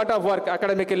giving lot of work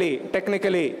academically,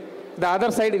 technically. The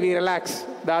other side, we relax.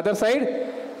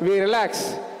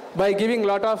 By giving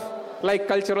lot of like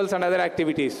culturals and other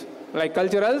activities.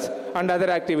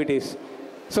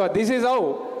 So this is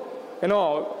how,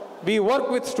 we work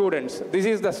with students. This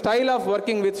is the style of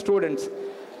working with students.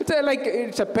 It's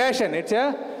a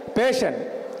passion.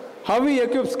 How we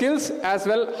equip skills as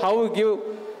well, how we give,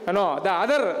 the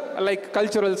other like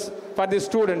culturals for the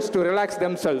students to relax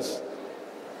themselves.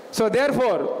 So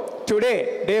therefore,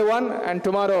 today, day 1 and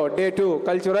tomorrow, day 2,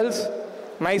 culturals,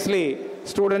 nicely,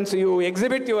 students, you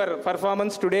exhibit your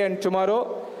performance today and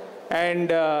tomorrow. And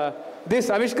this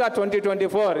Aavishkaar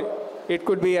 2024, it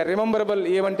could be a rememberable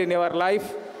event in your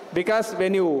life, because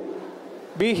when you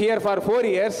be here for 4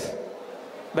 years,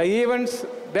 the events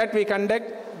that we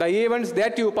conduct, the events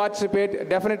that you participate,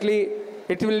 definitely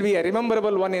it will be a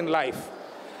rememberable one in life.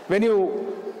 When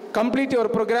you complete your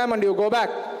program and you go back,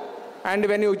 and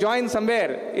when you join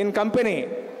somewhere in company,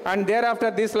 and thereafter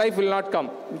this life will not come.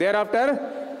 Thereafter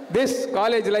this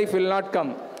college life will not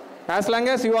come. As long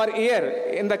as you are here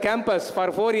in the campus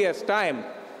for 4 years time,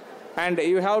 and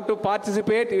you have to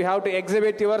participate, you have to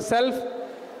exhibit yourself,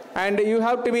 and you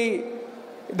have to be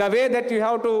the way that you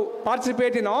have to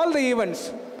participate in all the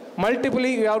events. multiply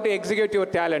you have to execute your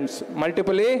talents.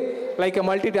 Multiply, like a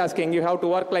multitasking, you have to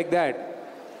work like that.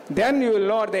 Then you will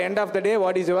know at the end of the day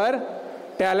what is your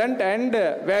talent and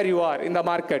where you are in the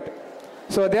market.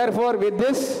 So therefore, with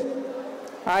this,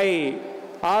 I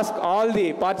ask all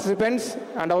the participants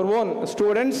and our own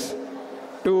students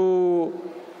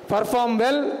to perform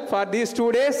well for these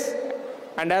 2 days,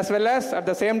 and as well as at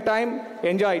the same time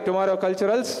enjoy tomorrow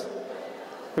culturals.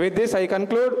 With this I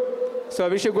conclude. So I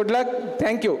wish you good luck.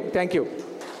 Thank you. Thank you.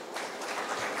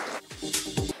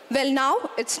 Well, now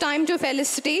it's time to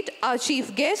felicitate our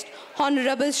chief guest,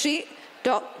 Honorable Shri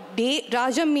D.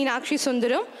 Raja Meenakshi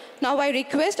Sundaram. Now I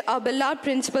request our beloved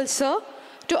principal sir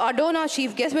to adorn our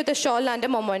chief guest with a shawl and a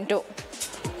memento.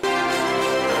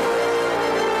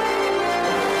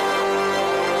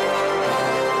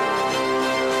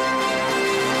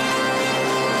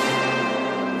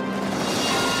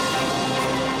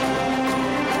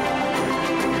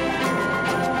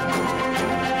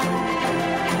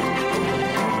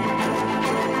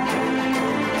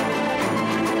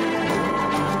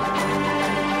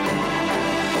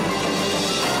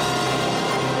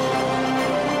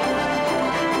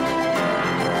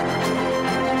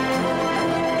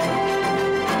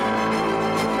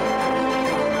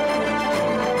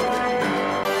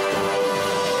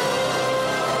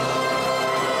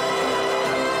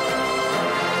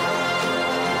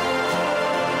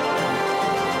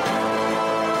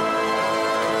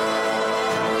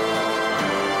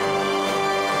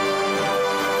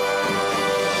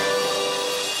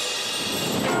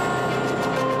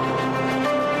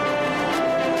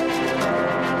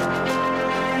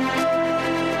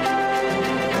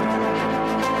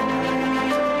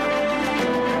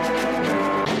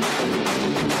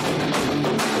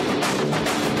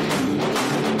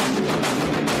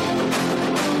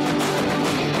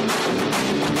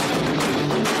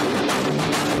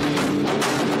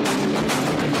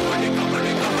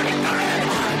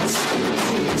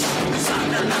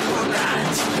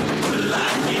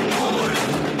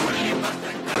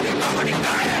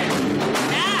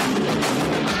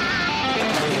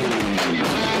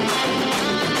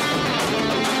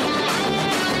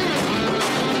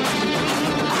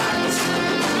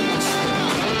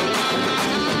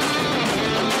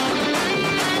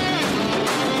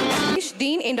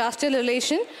 Industrial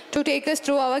Relation to take us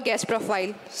through our guest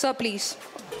profile. Sir, please.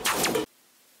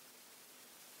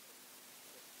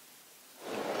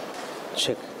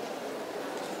 Check.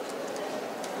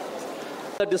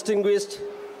 The distinguished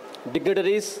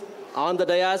dignitaries on the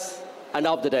dais and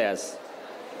off the dais.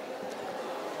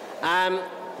 I am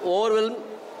overwhelmed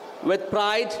with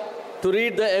pride to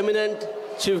read the eminent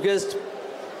chief guest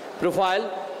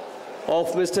profile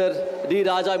of Mr. D.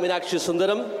 Raja Meenakshi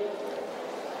Sundaram,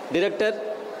 Director,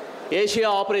 Asia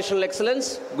Operational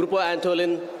Excellence, Grupo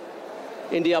Antolin,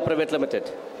 India Private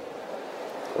Limited.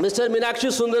 Mr. Meenakshi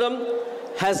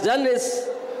Sundaram has done his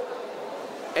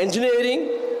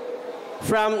engineering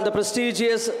from the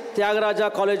prestigious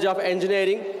Tyagaraja College of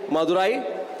Engineering, Madurai,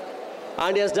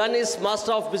 and he has done his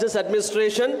Master of Business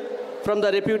Administration from the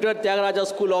reputed Tyagaraja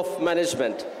School of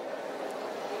Management.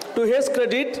 To his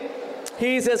credit,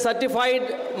 he is a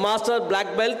certified Master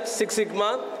Black Belt 6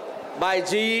 Sigma by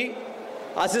GE,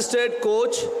 assisted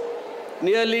coach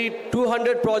nearly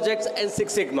 200 projects in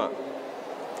 6 Sigma.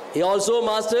 He also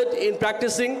mastered in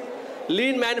practicing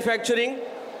lean manufacturing,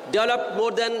 developed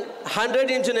more than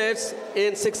 100 engineers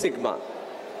in 6 Sigma.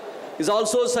 He is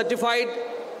also certified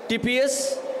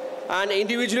TPS and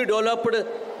individually developed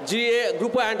GA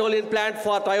Grupo Antolin plant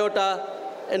for Toyota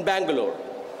in Bangalore.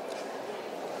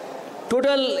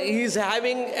 Total, he is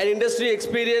having an industry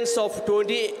experience of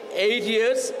 28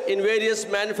 years in various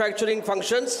manufacturing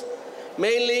functions,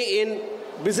 mainly in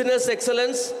business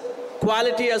excellence,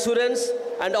 quality assurance,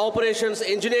 and operations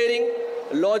engineering,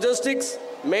 logistics,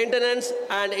 maintenance,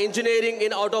 and engineering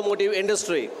in automotive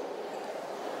industry.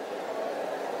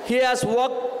 He has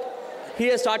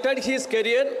started his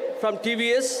career from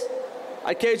TVS,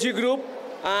 a KG Group,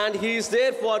 and he is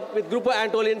there with Grupo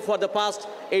Antolin for the past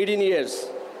 18 years.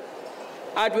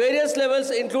 At various levels,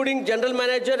 including General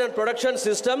Manager and Production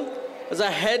System, as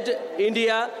a head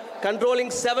India,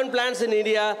 controlling 7 plants in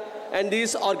India and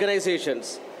these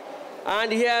organizations.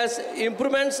 And he has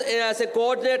improvements as a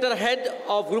coordinator head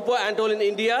of Grupo Antolin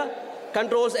India,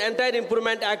 controls entire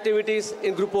improvement activities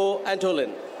in Grupo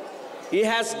Antolin. He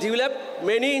has developed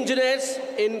many engineers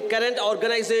in current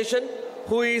organization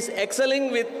who is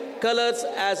excelling with colors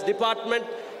as department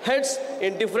heads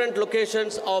in different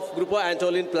locations of Grupo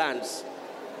Antolin plants.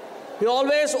 He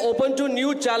always open to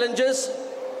new challenges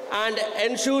and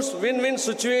ensures win-win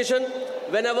situation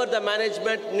whenever the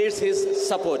management needs his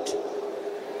support.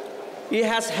 He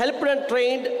has helped and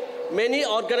trained many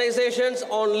organizations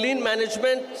on lean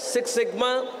management, Six Sigma,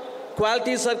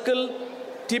 Quality Circle,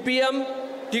 TPM,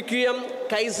 TQM,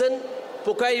 Kaizen,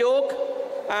 Pokayok,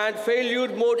 and failure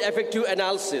mode effective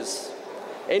analysis.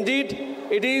 Indeed,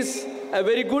 it is a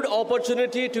very good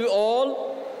opportunity to all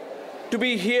to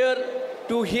be here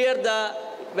to hear the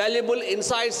valuable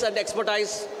insights and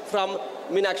expertise from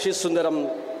Meenakshi Sundaram.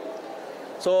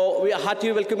 So we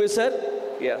heartily welcome you, sir.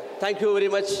 Yeah, thank you very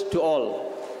much to all.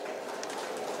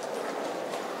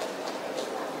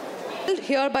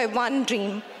 Here by one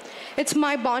dream. It's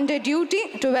my bonded duty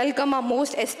to welcome our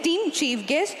most esteemed chief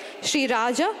guest, Sri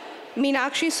Raja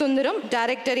Meenakshi Sundaram,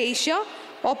 Director Asia,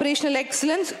 Operational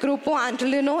Excellence, Grupo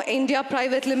Antolino India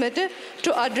Private Limited,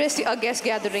 to address the guest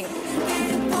gathering.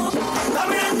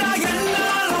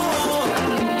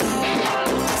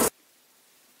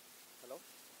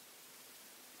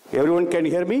 Everyone can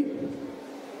hear me?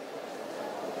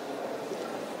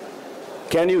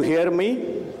 Can you hear me?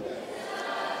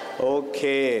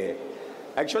 Okay.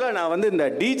 Actually, நான் வந்து இந்த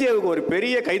டிஜேவுக்கு ஒரு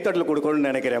பெரிய கைத்தட்டல் கொடுக்கணும்னு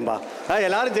நினைக்கிறேன்பா.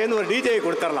 எல்லாரும் சேர்ந்து ஒரு டிஜே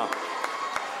கொடுத்துடலாம்.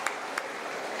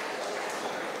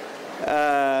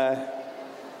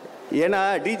 ஏன்னா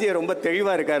டிஜே ரொம்ப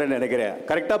தெளிவாக இருக்காருன்னு நினைக்கிறேன்.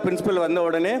 கரெக்டாக பிரின்சிபல் வந்த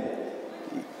உடனே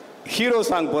ஹீரோ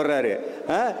சாங் போடுறாரு.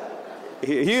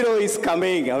 ஹீரோ இஸ்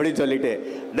கமிங் அப்படின்னு சொல்லிட்டு.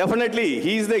 Definitely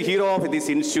he is the hero of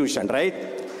this institution, right?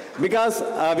 Because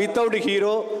without a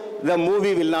hero, the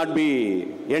movie will not be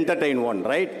entertained one,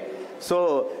 right? So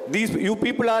you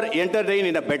people are entertained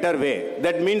in a better way.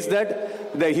 That means that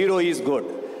the hero is good.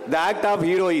 The act of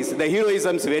the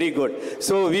heroism is very good.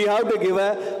 So we have to give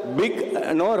a big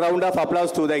round of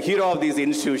applause to the hero of these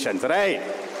institutions, right?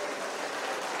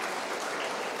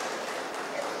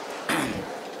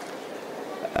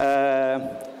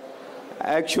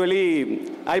 Actually,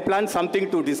 I planned something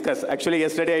to discuss. Actually,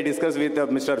 yesterday I discussed with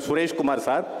Mr. Suresh Kumar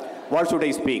sir. What should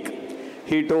I speak?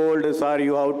 He told, sir,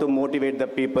 you have to motivate the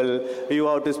people. You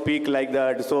have to speak like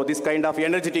that. So this kind of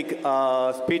energetic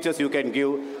speeches you can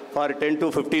give for 10 to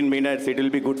 15 minutes. It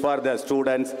will be good for the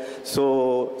students. So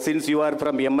since you are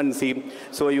from MNC,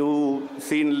 so you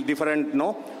seen different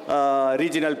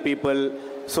regional people.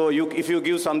 So if you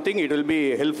give something, it will be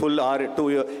helpful or to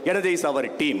energize our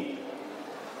team.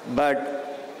 But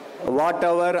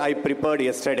whatever I prepared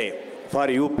yesterday for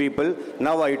you people,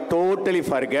 now I totally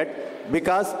forget,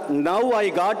 because now I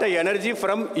got the energy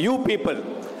from you people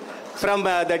from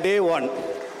the day one,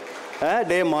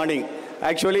 day morning.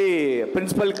 Actually,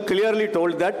 principal clearly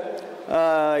told that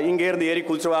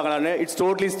it's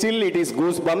totally still it is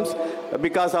goosebumps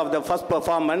because of the first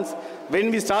performance. When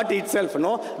we start itself,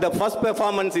 the first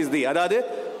performance is the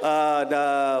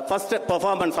first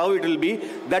performance, how it will be,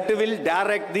 that will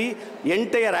direct the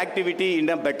entire activity in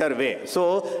a better way. So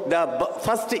the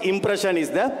first impression is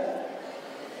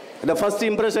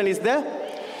the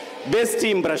best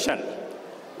impression.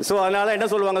 So அதனால் என்ன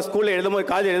சொல்லுவாங்க, ஸ்கூலில் எழுதும்போது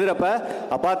college எழுதுகிறப்ப,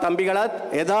 அப்பா தம்பிகளா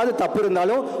ஏதாவது தப்பு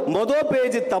இருந்தாலும்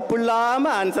பேஜ் தப்பு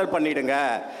இல்லாமல் ஆன்சர் பண்ணிவிடுங்க.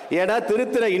 ஏன்னா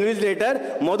திருத்துற இன்விஜிலேட்டர்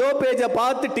பேஜை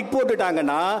பார்த்து டிக்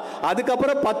போட்டுட்டாங்கன்னா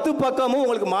அதுக்கப்புறம் 10 பக்கமும்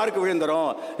உங்களுக்கு மார்க்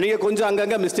விழுந்துடும், நீங்கள் கொஞ்சம்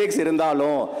அங்கங்கே மிஸ்டேக்ஸ்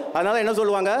இருந்தாலும். அதனால் என்ன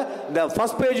சொல்லுவாங்க, the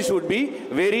first page should be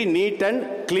very NEET and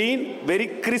clean, very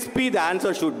crispy the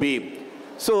answer should be.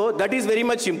 So that is very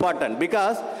much important,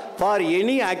 because for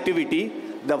any activity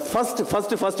the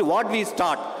first what we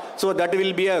start, so that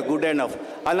will be a good enough.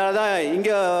 Another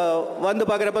inga vandu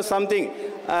paakirappa something,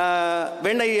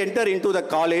 when I enter into the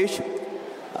college,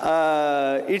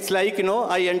 it's like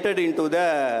I entered into the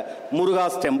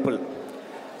Muruga's temple.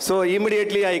 So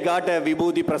immediately I got a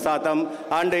Vibhuti Prasadam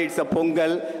and it's a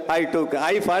Pongal.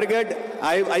 I forget,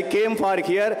 I came for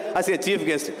here as a chief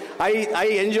guest. I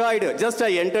enjoyed, just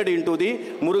I entered into the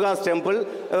Muruga's temple.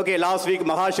 Okay, last week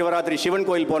Mahashivaratri Shivan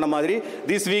Koil pona madri.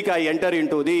 This week I enter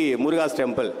into the Muruga's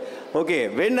temple. Okay,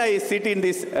 when I sit in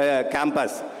this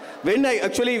campus, when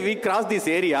we cross this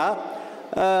area,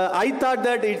 I thought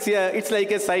that it's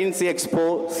like a science expo,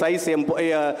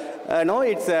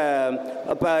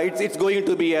 it's going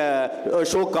to be a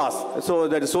showcase. So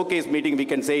the showcase meeting we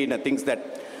can say in things that.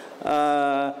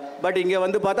 But inge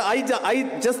vandu paatha,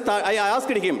 I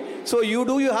asked him, so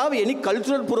do you have any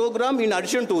cultural program in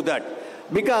addition to that?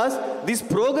 Because this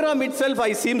program itself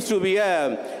seems to be a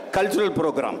cultural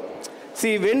program.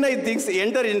 See, when I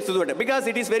enter into it, because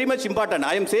it is very much important,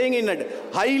 I am saying in a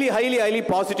highly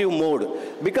positive mode,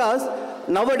 because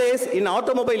nowadays in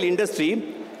automobile industry,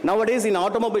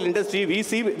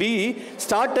 we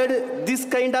started this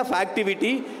kind of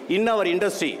activity in our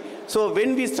industry. So when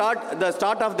we start the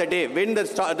start of the day, when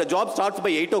the job starts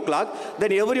by 8 o'clock,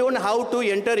 then everyone have to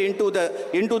enter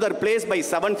into their place by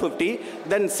 7:50.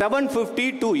 Then 7:50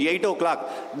 to 8 o'clock,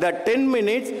 the 10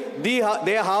 minutes,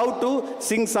 they have to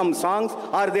sing some songs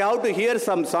or they have to hear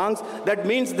some songs. That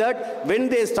means that when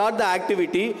they start the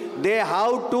activity, they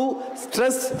have to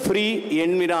stress-free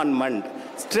environment,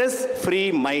 stress-free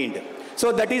mind. So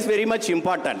that is very much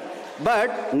important. But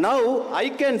now I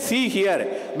can see here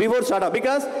before startup,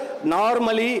 because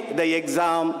normally the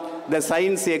exam, the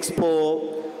science expo,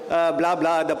 blah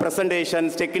blah, the presentations,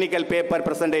 technical paper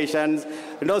presentations,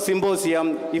 symposium.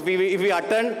 If we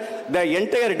attend the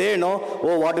entire day, oh,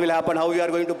 what will happen? How we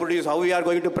are going to produce? How we are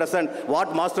going to present? What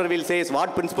master will say? What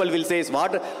principal will say?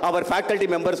 What our faculty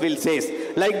members will say?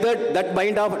 Like that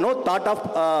mind of thought of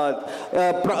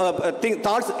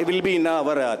thoughts will be in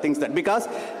our things that, because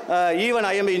even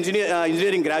I am an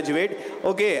engineering graduate.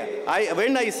 Okay,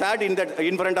 when I sat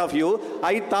in front of you,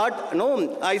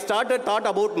 I started thought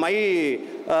about my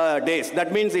days. That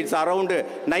means it's around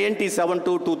 97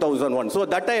 to 2001. So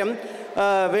that time,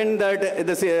 when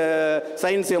the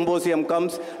science symposium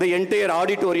comes, the entire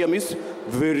auditorium is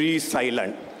very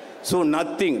silent. So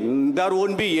nothing, there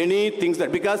won't be any things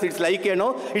that, because it's like,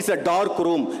 it's a dark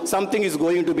room, something is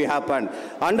going to be happen.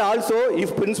 And also,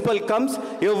 if principal comes,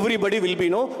 everybody will be,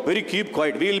 very keep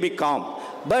quiet, we will be calm.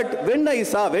 But when I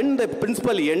saw, when the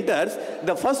principal enters,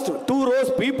 the first 2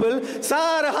 rows people,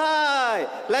 sir, hi,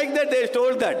 like that they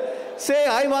told that. Say,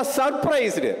 I was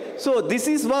surprised. So this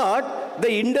is what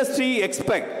the industry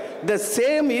expect. The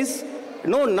same is,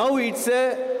 now it's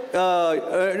a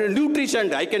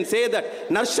nutrition, I can say that,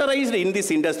 nurturized in this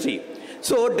industry.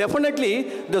 So definitely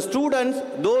the students,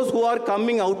 those who are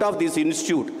coming out of this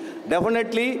institute,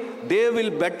 definitely they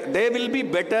will be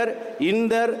better in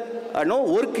their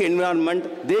work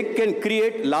environment. They can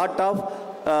create lot of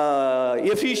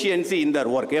efficiency in their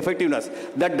work, effectiveness.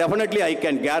 That definitely I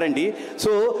can guarantee.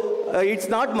 So it's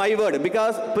not my word,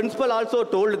 because principal also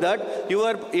told that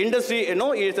your industry,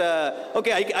 is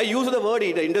okay, I use the word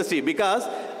industry because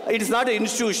it is not an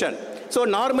institution. So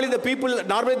normally there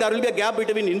will be a gap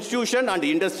between institution and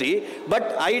industry,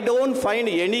 but I don't find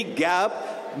any gap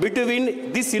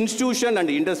between this institution and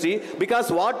industry,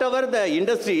 because whatever the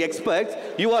industry expects,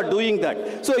 you are doing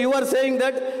that. So you are saying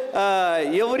that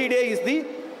every day is the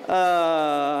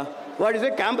what is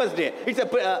it, campus day. It's a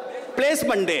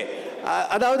placement day.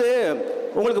 அதாவது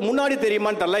உங்களுக்கு முன்னாடி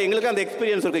தெரியுமான்னு தெரியல, எங்களுக்கு அந்த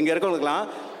experience இருக்கு. இங்கே இருக்கவங்களுக்குலாம்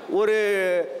ஒரு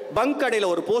பங்க்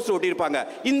கடையில் ஒரு போஸ்டர் ஒட்டியிருப்பாங்க,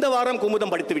 இந்த வாரம்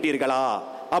குமுதம் படித்து விட்டீர்களா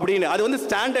அப்படின்னு. அது வந்து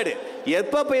ஸ்டாண்டர்டு.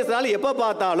 எப்போ பேசினாலும் எப்போ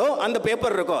பார்த்தாலும் அந்த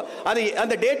பேப்பர் இருக்கும். அது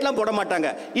அந்த டேட்லாம் போட மாட்டாங்க.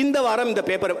 இந்த வாரம் இந்த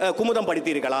பேப்பர் குமுதம்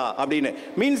படித்தீர்களா அப்படின்னு.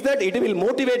 Means that it will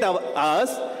motivate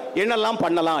as, என்னெல்லாம்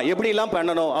பண்ணலாம், எப்படிலாம்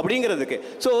பண்ணணும் அப்படிங்கிறதுக்கு.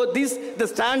 ஸோ த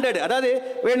ஸ்டாண்டர்ட், அதாவது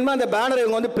வேணுமா அந்த பேனர்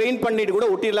இவங்க வந்து பெயிண்ட் பண்ணிட்டு கூட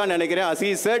ஒட்டிடலாம்னு நினைக்கிறேன். as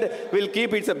he said, will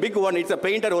keep, it's a big one, it's a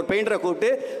painter, ஒரு பெயிண்டரை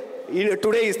கூப்பிட்டு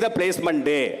today is the placement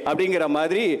day அப்படிங்கிற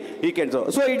மாதிரி he can.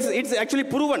 So it's actually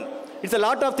proven. It's a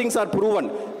lot of things are proven.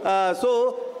 So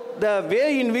the way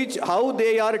in which how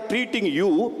they are treating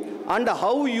you and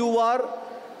how you are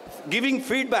giving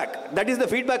feedback, that is the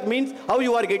feedback means how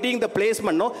you are getting the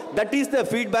placement, that is the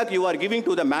feedback you are giving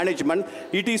to the management.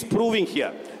 It is proving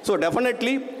here. So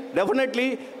definitely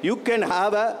you can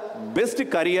have a best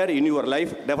career in your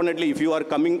life, definitely, if you are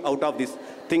coming out of these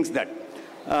things that.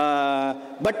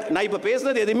 But நான் இப்போ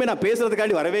பேசுறது எதுவுமே நான்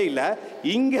பேசுறதுக்காண்டி வரவே இல்லை.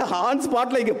 இங்கே on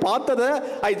ஸ்பாட்டில் இங்கே பார்த்ததை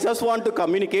I just want to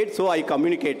communicate, so I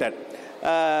communicated.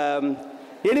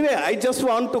 Anyway, I just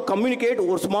want to communicate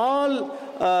a small,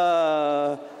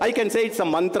 I can say it's a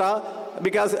mantra,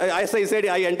 because as I said,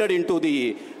 I entered into the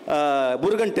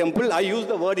Murugan temple. I use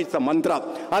the word it's a mantra.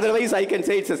 Otherwise, I can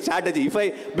say it's a strategy.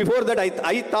 Before that,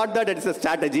 I thought that it's a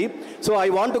strategy. So I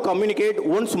want to communicate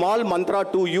one small mantra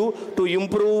to you to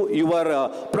improve your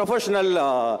professional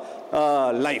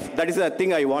life. That is the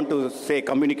thing I want to say,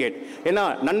 communicate. Ena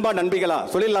nanba nanbigala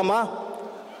solilama.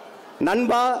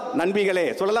 நண்பா நண்பிகளே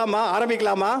சொல்லலாமா,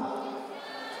 ஆரம்பிக்கலாமா?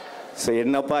 சரி,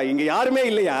 என்னப்பா இங்கே யாருமே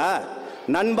இல்லையா?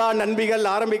 நண்பா நண்பிகள்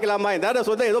ஆரம்பிக்கலாமா? ஏதாவது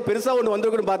சொல்ல ஏதோ பெருசாக ஒன்று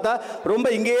வந்திருக்குன்னு பார்த்தா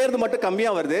ரொம்ப இங்கே இருந்து மட்டும்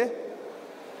கம்மியாக வருது.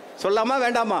 சொல்லலாமா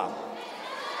வேண்டாமா?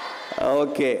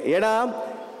 ஓகே. ஏன்னா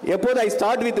எப்போது I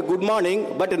start with good morning,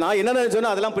 but நான் என்ன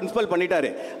நினைச்சோன்னா அதெல்லாம் பிரின்சிபல்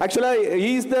பண்ணிட்டாரு. ஆக்சுவலாக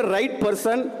he is the right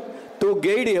person to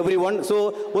guide everyone. So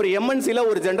ஒரு MNC ல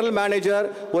ஒரு ஜெனரல் மேனேஜர்,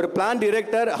 ஒரு plan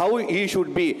director, how he should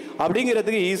be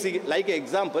அப்படிங்கிறதுக்கு is like an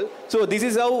example. So this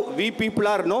is how we people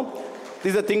are,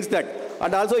 these are things that.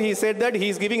 And also he said that he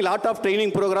is giving lot of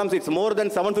training programs. It's more than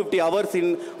 750 hours in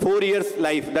 4 years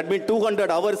life. That means 200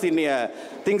 hours in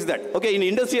things that. Okay, in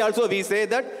industry also we say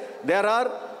that there are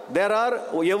there are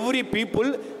every people,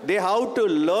 they have to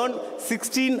learn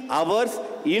 16 hours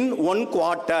in 1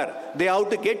 quarter. They have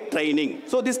to get training.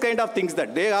 So this kind of things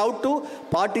that they have to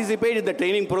participate in the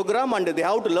training program and they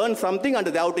have to learn something and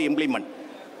they have to implement.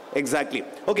 Exactly.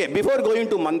 Okay, before going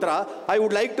to mantra, I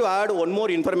would like to add one more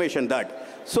information that.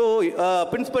 So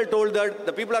principal told that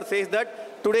the people are saying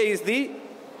that today is the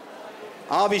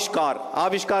Aavishkaar.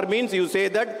 Aavishkaar means you say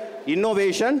that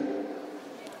innovation,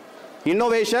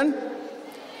 invention,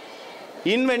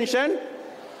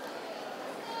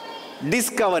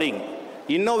 discovering.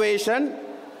 Innovation,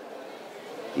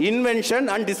 invention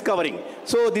and discovering.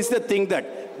 So this is the thing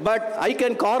that, but I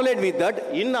can correlate with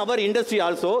that. In our industry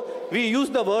also, we use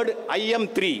the word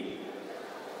IM3.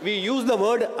 We use the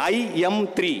word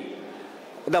IM3.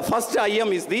 The first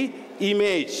IM is the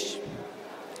image.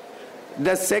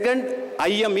 The second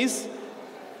IM is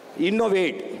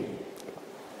innovate.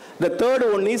 The third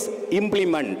one is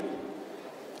implement.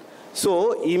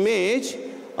 So image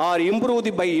or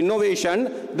improved by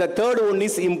innovation. The third one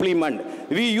is implement.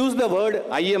 We use the word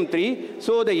IM3.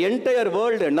 So the entire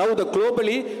world, now the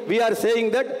globally, we are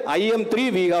saying that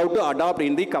IM3 we have to adopt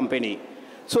in the company.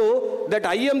 So that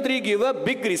IM3 give a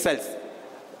big results.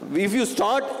 If you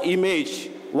start image,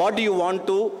 what do you want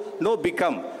to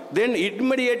become? Then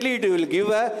immediately it will give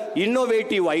a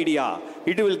innovative idea.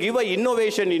 It will give a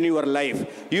innovation in your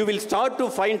life. You will start to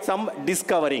find some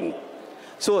discovering.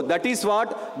 So that is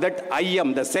what that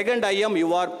IM, the second IM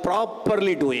you are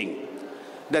properly doing.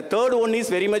 The third one is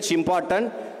very much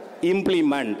important,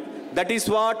 implement. That is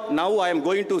what now I am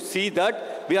going to see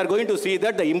that, we are going to see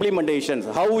that the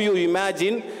implementations, how you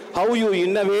imagine, how you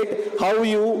innovate, how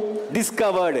you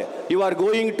discovered. You are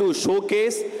going to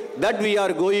showcase that we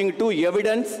are going to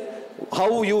evidence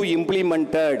how you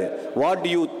implemented, what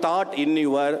you thought in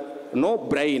your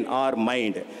brain or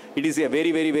mind. It is a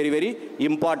very, very, very, very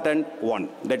important one.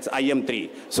 That's IM3.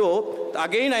 So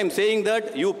again, I am saying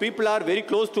that you people are very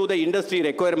close to the industry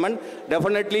requirement.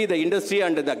 Definitely the industry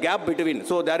and the gap between.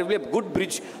 So there will be a good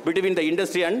bridge between the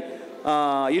industry and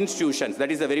institutions.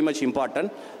 That is a very much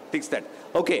important. Fix that.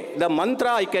 Okay. The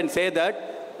mantra, I can say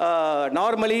that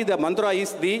normally the mantra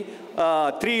is the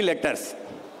 3 letters.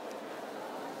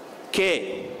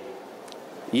 K,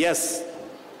 S,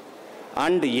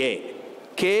 and A.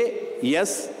 K,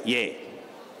 S, A.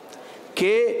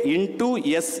 K into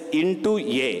S into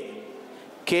A.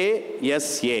 K,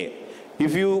 S, A.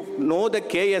 If you know the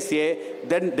K, S, A,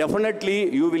 then definitely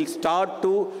you will start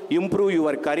to improve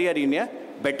your career in a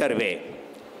better way.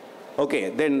 Okay,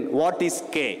 then what is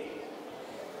K?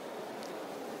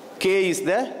 K is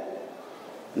the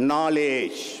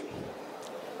knowledge.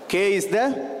 K is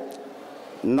the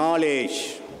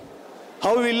knowledge.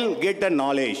 How will get the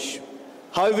knowledge?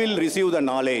 How will receive the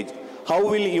knowledge? How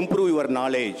will improve your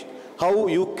knowledge? How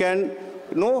you can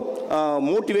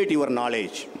motivate your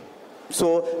knowledge?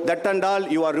 So that and all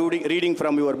you are reading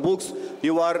from your books.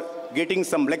 You are getting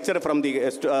some lecture from the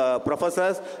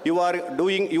professors. You are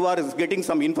getting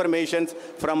some information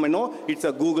from it's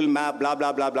a Google map, blah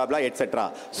blah blah blah blah,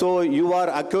 etc. So you are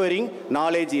acquiring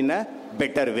knowledge in a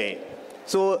better way.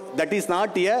 So that is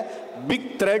not a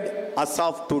big threat as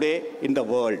of today in the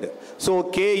world. So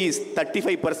K is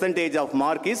 35% of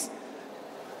mark is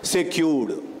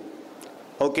secured.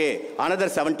 Okay, another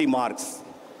 70 marks.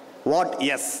 What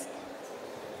yes?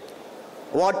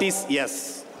 What is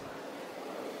yes?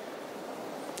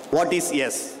 What is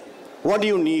yes? What do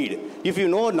you need? If you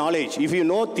know knowledge, if you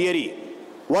know theory,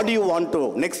 what do you want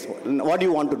to next? What do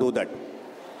you want to do that?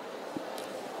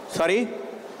 Sorry?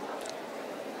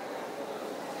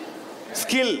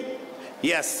 Skill.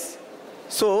 Yes.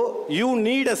 So you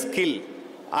need a skill.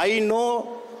 I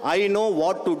know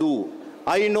what to do.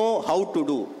 I know how to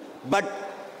do. But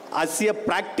as a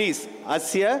practice,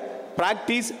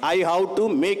 I have to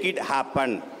make it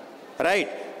happen. Right?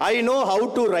 I know how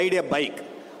to ride a bike.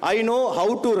 I know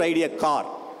how to ride a car.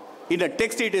 In a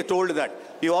text it is told that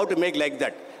you have to make like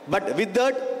that. But with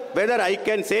that, whether I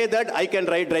can say that I can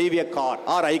drive a car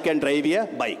or I can drive a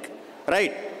bike.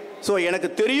 Right? So எனக்கு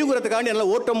தெரியுங்கிறதுக்காண்டி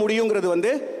என்னால் ஓட்ட முடியுங்கிறது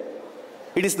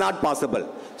it is not possible.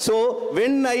 So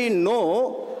when I know,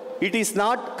 it is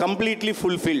not completely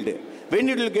fulfilled. When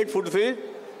it will get fulfilled,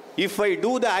 if I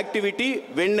do the activity,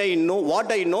 when I know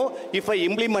what I know, if I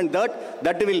implement that,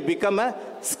 that will become a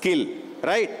skill.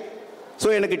 Right? So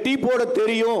எனக்கு tea போட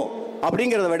தெரியும்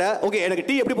அப்படிங்கிறத விட, okay எனக்கு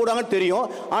tea எப்படி போடுவாங்கன்னு தெரியும்,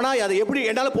 ஆனால் அதை எப்படி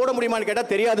என்னால் போட முடியுமான்னு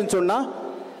கேட்டால் தெரியாதுன்னு சொன்னால்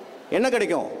என்ன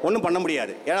கிடைக்கும்? ஒன்றும் பண்ண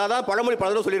முடியாது. ஏன்னா தான் பழமொழி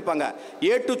பல சொல்லியிருப்பாங்க,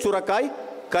 ஏட்டு சுரக்காய்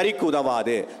கறிக்கு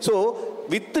உதவாது. So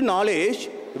with knowledge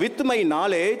with my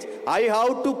knowledge, I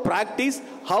have to practice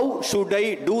how should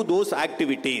I do those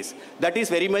activities. That is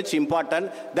very much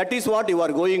important. That is what you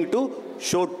are going to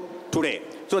show today.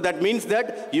 So that means that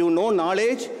you know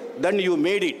knowledge, then you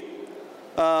made it.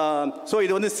 So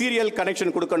இது வந்து serial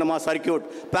connection கொடுக்கணுமா, circuit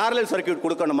parallel circuit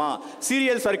கொடுக்கணுமா,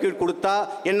 serial circuit கொடுத்தா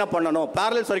என்ன பண்ணணும்,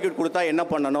 parallel circuit கொடுத்தா என்ன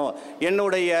பண்ணணும்,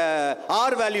 என்னுடைய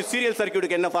ஆர் வேல்யூ சீரியல்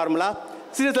சர்க்கியூட்டுக்கு என்ன ஃபார்முலா,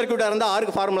 சீரியல் சர்க்கியூட்டாக இருந்தால்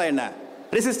ஆருக்கு ஃபார்முலா என்ன,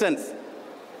 ரெசிஸ்டன்ஸ்,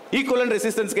 ஈக்குவலன்ட்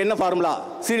ரெசிஸ்டன்ஸ்க்கு என்ன ஃபார்முலா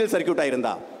சீரியல் சர்க்கியூட்டாக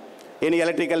இருந்தால். Any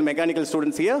electrical mechanical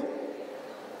students here?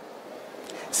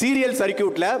 Serial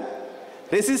சர்க்கியூட்டில்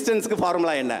ரெசிஸ்டன்ஸ்க்கு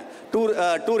formula என்ன?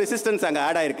 டூ ரெசிஸ்டன்ஸ் அங்கே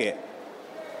ஆட் ஆயிருக்கு.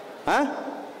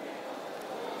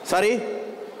 சாரி,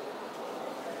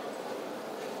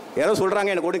 யாரோ சொல்றாங்க,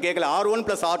 எனக்கு ஒன்றும் கேட்கல. R1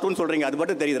 + R2 சொல்றீங்க, அது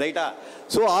மட்டும் தெரியுது, ரைட்டா?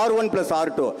 So R1 +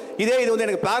 R2. இதே இது வந்து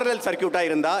எனக்கு பேரலல் சர்க்கியூட்டா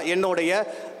இருந்தா என்னுடைய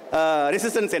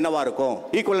ரெசிஸ்டன்ஸ் என்னவா இருக்கும்,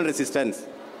 equivalent resistance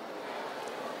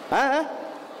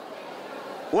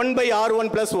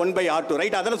 1/R1 + 1/R2,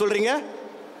 right? அதான சொல்றீங்க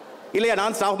இல்லையா?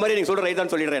 நான் ஸ்டாஃப் மாதிரி நீங்க சொல்ற ரைட்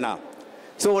தான் சொல்லிடுறேனா?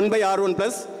 So 1/R1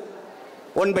 +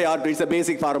 1/R2 it's a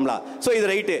basic formula. So இது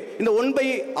ரைட்டு. இந்த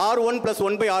 1/R1 +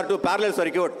 1/R2 parallel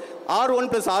circuit, R1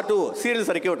 + R2 serial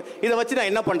circuit, இதை வச்சு நான்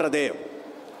என்ன பண்ணுறது?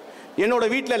 என்னோட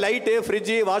வீட்டில் லைட்டு,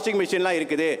 ஃப்ரிட்ஜு, வாஷிங் மிஷின்லாம்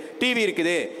இருக்குது, டிவி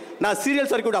இருக்குது. நான் சீரியல்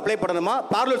சர்க்கியூட் அப்ளை பண்ணணுமா,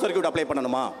 parallel circuit அப்ளை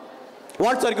பண்ணணுமா?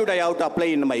 What circuit I have to apply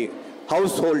in my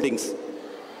house holdings?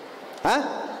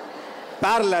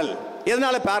 parallel.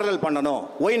 எதனால parallel பண்ணணும்?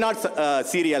 why not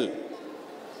serial?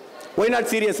 why not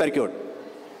serial circuit?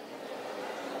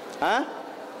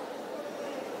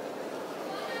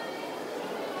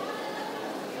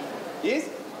 Yes?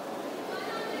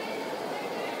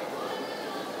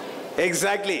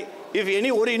 Exactly. If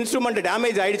any ஒரு instrument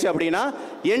damage ஆயிடுச்சு அப்படினா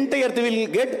entire will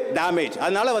get damage.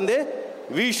 அதனால வந்து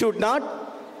we should not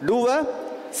do a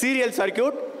serial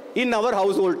circuit in our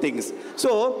household things.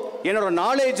 So என்னோட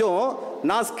நாலேஜும்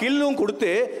நான் ஸ்கில்லும்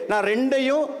கொடுத்து நான்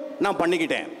ரெண்டையும் நான்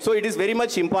பண்ணிக்கிட்டேன். So it is very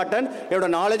much important. என்னோட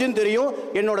நாலேஜும் தெரியும்,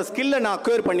 என்னோட ஸ்கில்லை நான்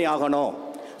அக்வயர் பண்ணி ஆகணும்.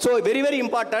 So very very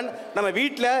important. நம்ம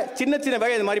வீட்டில் சின்ன சின்ன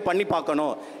வேலை இது மாதிரி பண்ணி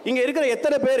பார்க்கணும். இங்கே இருக்கிற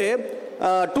எத்தனை பேர்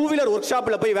டூ வீலர் ஒர்க்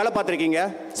ஷாப்பில் போய் வேலை பார்த்துருக்கீங்க?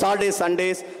 சாட்டர்டேஸ்,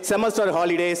 சண்டேஸ், செமஸ்டர்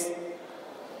ஹாலிடேஸ்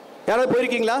யாராவது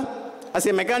போயிருக்கீங்களா? As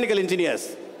a mechanical engineers.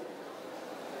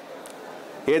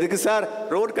 எதுக்கு சார்?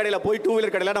 ரோட் கடையில் போய் டூ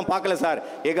வீலர் கடையில் நான் பார்க்கல சார்.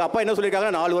 எங்கள் அப்பா என்ன சொல்லியிருக்காங்க,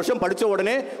 4 வருஷம் படித்த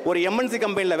உடனே ஒரு MNC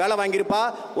கம்பெனியில் வேலை வாங்கியிருப்பா,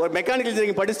 ஒரு மெக்கானிக்கல்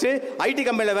இன்ஜினியரிங் படிச்சுட்டு ஐடி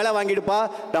கம்பெனியில் வேலை வாங்கியிருப்பா.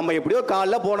 நம்ம எப்படியோ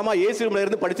காலைல போனோமா ஏசி ரூமில்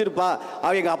இருந்து படிச்சிருப்பா.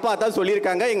 அவ எங்கள் அப்பா அதான்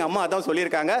சொல்லியிருக்காங்க, எங்கள் அம்மா அதான்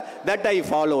சொல்லியிருக்காங்க. That I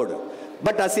followed.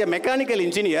 But as a mechanical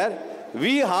engineer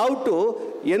we have to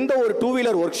எந்த ஒரு டூ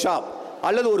வீலர் ஒர்க் ஷாப்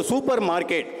அல்லது ஒரு சூப்பர்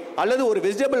மார்க்கெட் அல்லது ஒரு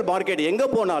வெஜிடபிள் மார்க்கெட் எங்கே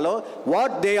போனாலும்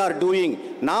வாட் தே ஆர் டூயிங்,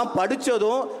 நான்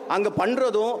படித்ததும் அங்கே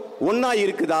பண்ணுறதும் ஒன்றா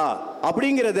இருக்குதா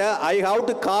அப்படிங்கிறத I have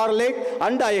to கார்லேட்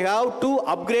and I have to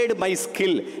upgrade my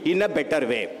skill in a better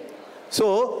way. So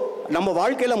நம்ம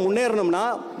வாழ்க்கையில் முன்னேறணும்னா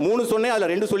 3 சொன்னேன்,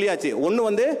 அதில் 2 சொல்லியாச்சு. ஒன்று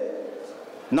வந்து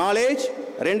நாலேஜ்,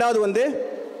 ரெண்டாவது வந்து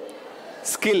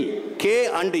skill, K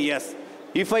and S.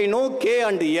 If I know K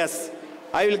and S,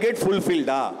 I will get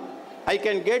fulfilled. I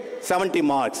can get 70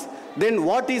 marks. Then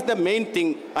what is the main thing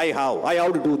I have? I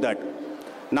have to do that.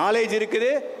 Knowledge இருக்குது,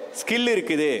 skill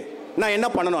இருக்குது. நான் என்ன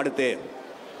பண்ணணும் அடுத்து?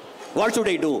 What should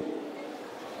I do?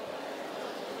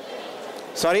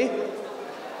 Sorry?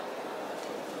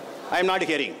 I am not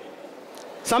hearing.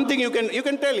 Something you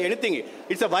can tell anything.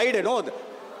 It's a wide, no.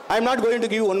 I am not going to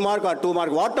give 1 mark or 2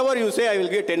 mark. Whatever you say, I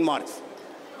will give 10 marks.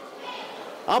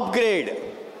 Upgrade.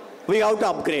 We have to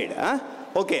upgrade.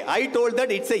 Okay, I told that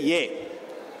it's a A.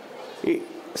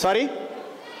 Sorry?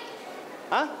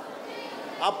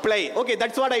 Apply. Okay,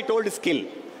 that's what I told, skill.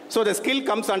 So the skill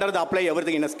comes under the apply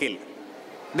everything in a skill.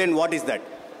 Then what is that?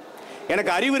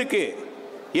 எனக்கு அறிவு இருக்கு,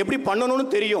 எப்படி பண்ணணும்னு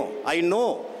தெரியும்.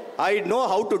 I know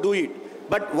how to do it.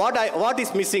 But what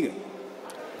is missing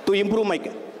to improve my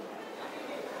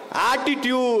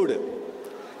attitude?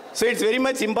 So it's very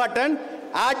much important,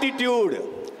 attitude.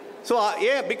 So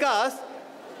because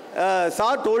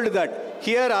sir told that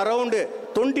here around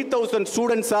 20,000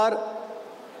 students are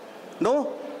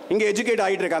இங்கே educate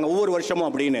ஆகிட்டு இருக்காங்க ஒவ்வொரு வருஷமும்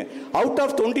அப்படின்னு. அவுட்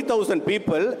ஆஃப் 20,000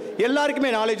 people எல்லாருக்குமே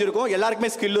knowledge இருக்கும், எல்லாருக்குமே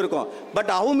skill இருக்கும். But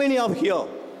how many of here,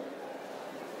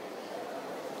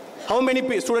 how many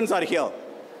students are here?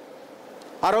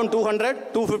 Around 200,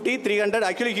 250, 300.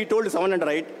 Actually he told 700,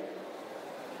 right?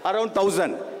 Around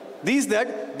 1,000. These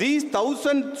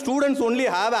 1,000 students only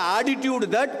have an attitude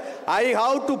that I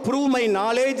have to prove my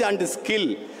knowledge and skill.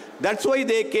 That's why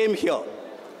they came here.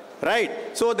 Right?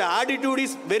 So the attitude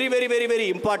is very, very, very, very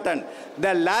important.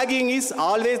 The lagging is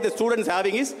always the students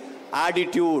having is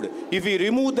attitude. If we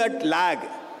remove that lag,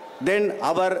 then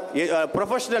our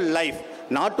professional life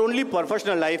not only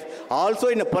professional life, also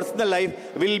in a personal life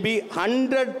will be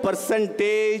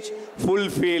 100%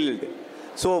 fulfilled.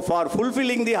 So for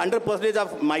fulfilling the 100% of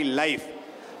my life,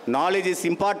 knowledge is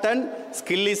important,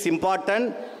 skill is important.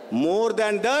 More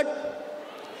than that,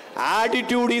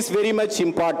 attitude is very much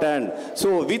important. So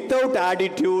without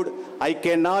attitude, I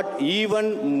cannot even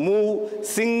move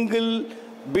single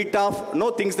bit of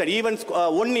things that even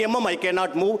 1 mm I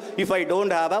cannot move if I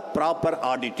don't have a proper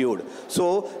attitude. So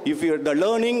if you're the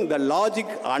learning, the logic,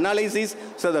 analysis,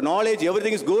 so the knowledge,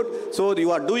 everything is good. So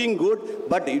you are doing good,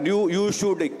 but you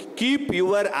should keep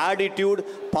your attitude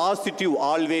positive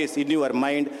always in your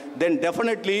mind. Then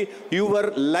definitely your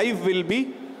life will be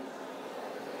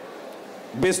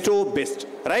best,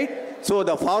 right? So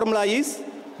the formula is,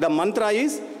 the mantra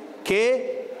is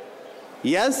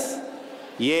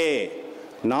KSA.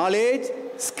 Knowledge,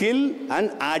 skill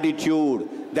and attitude.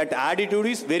 That attitude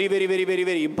is very, very, very, very,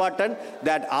 very important.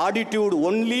 That attitude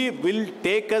only will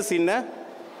take us in a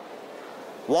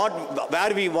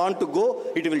where we want to go,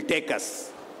 it will take us.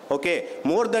 Okay.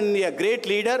 More than a great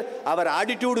leader, our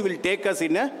attitude will take us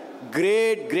in a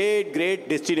great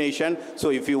destination. So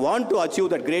if you want to achieve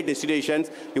that great destinations,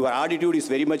 your attitude is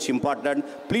very much important.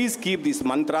 Please keep this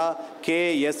mantra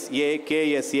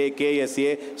KSA.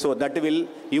 So that will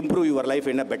improve your life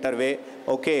in a better way.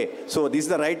 Okay. So this is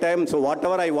the right time. So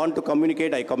whatever I want to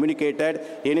communicate, I communicated.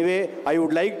 Anyway, I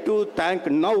would like to thank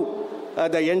now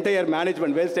the entire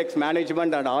management, Veltech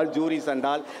management and all juries and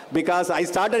all, because I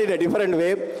started in a different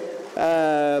way.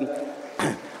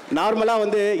 நார்மலாக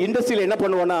வந்து இண்டஸ்ட்ரியில் என்ன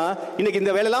பண்ணுவோன்னா, இன்றைக்கி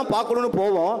இந்த வேலையெல்லாம் பார்க்கணுன்னு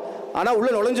போவோம். ஆனால்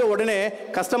உள்ளே நுழைஞ்ச உடனே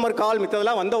கஸ்டமர் கால்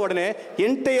மித்ததெல்லாம் வந்த உடனே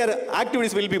entire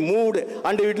activities will be moved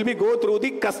and it will be go through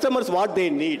the customers what they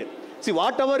need. See,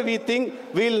 whatever we think,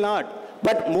 we will not.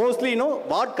 But mostly,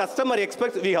 what customer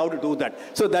expects, we have to do that.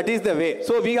 So that is the way.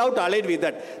 So we have to align with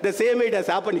that. The same way it has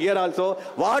happened here also.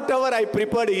 Whatever I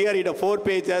prepared here in 4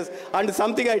 pages and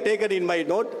something I taken in my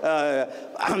note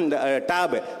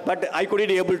tab, but I couldn't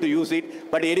able to use it.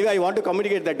 But anyway, I want to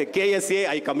communicate that the KSA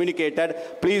I communicated.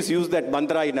 Please use that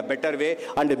mantra in a better way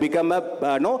and become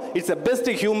it's the best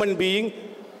human being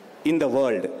in the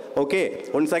world. Okay.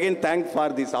 Once again, thank for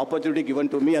this opportunity given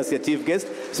to me as a chief guest.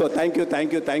 So thank you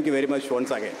very much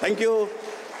once again. Thank you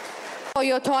for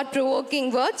your thought-provoking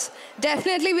words.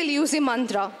 Definitely will use the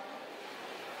mantra.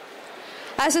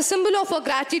 As a symbol of our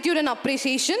gratitude and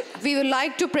appreciation, we would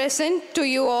like to present to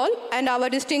you all and our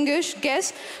distinguished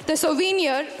guests the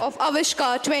souvenir of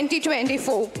Aavishkaar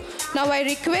 2024. Now I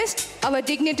request our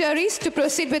dignitaries to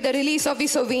proceed with the release of the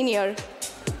souvenir.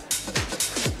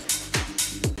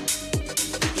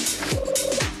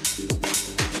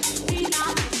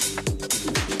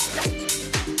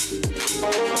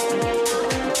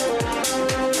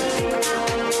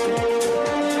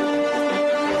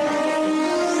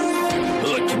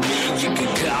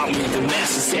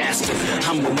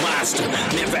 I'm a monster,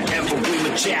 never ever win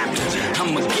a chapter.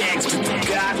 I'm a gangster,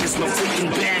 God is my freaking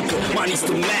banker. Money's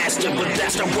the master, but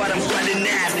that's not what I'm running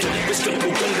after. Mr.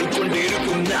 Pukangal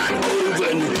Kondirukkum Nan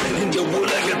Oruvan. In the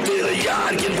Ulagathila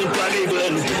Yar Yendu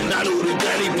Pagaivan. Nan Uru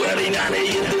Dani Bari Nane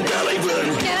Yendu Dalaivan.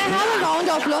 Can I have a round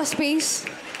of applause, please?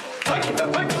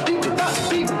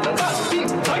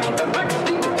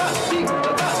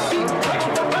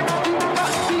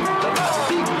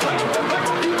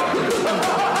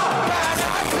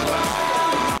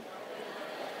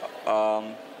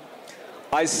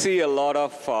 I see a lot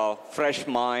of fresh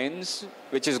minds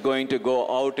which is going to go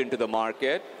out into the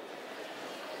market.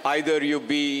 Either you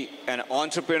be an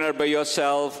entrepreneur by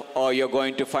yourself or you're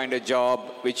going to find a job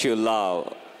which you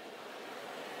love.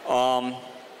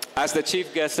 As the chief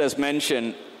guest has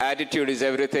mentioned, attitude is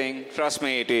everything. Trust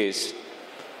me, it is.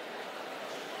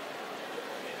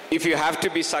 If you have to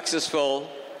be successful,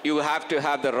 you have to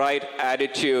have the right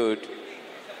attitude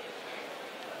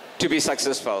to be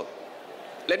successful.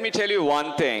 Let me tell you one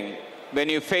thing. When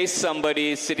you face somebody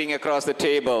sitting across the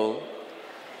table,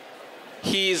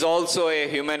 he is also a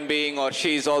human being or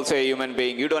she is also a human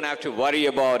being. You don't have to worry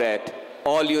about it.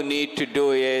 All you need to do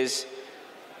is,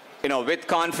 with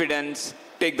confidence,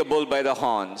 take the bull by the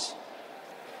horns.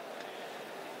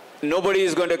 Nobody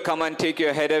is going to come and take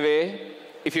your head away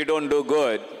if you don't do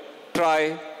good.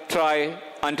 Try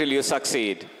until you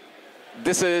succeed.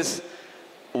 This is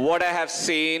what I have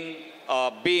seen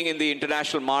being in the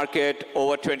international market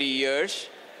over 20 years.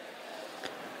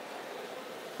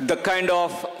 The kind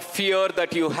of fear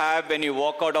that you have when you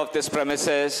walk out of this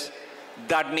premises,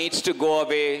 that needs to go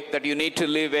away, that you need to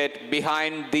leave it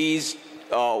behind these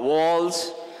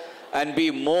walls and be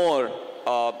more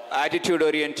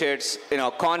attitude-oriented,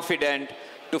 confident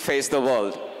to face the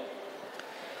world.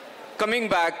 Coming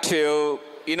back to,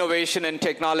 innovation and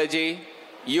technology.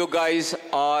 You guys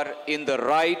are in the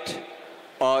right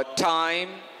time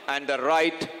and the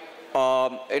right,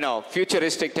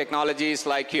 futuristic technologies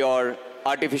like your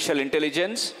artificial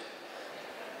intelligence,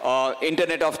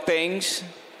 Internet of Things,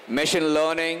 machine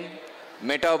learning,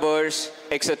 metaverse,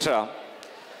 etc.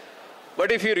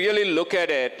 But if you really look at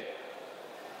it,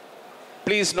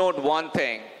 please note one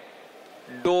thing.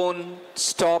 Don't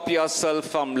stop yourself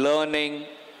from learning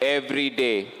every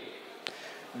day.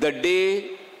 The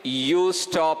day you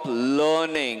stop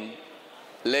learning,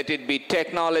 let it be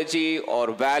technology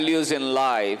or values in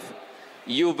life,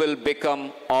 you will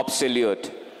become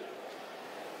obsolete.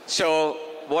 So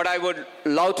what I would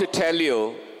love to tell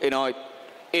you,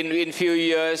 in few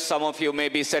years, some of you may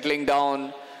be settling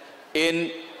down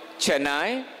in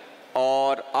Chennai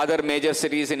or other major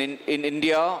cities in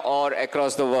India or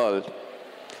across the world.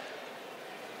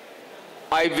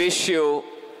 I wish you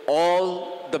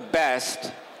all the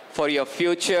best for your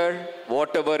future,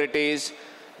 whatever it is.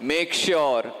 Make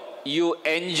sure you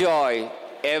enjoy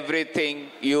everything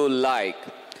you like.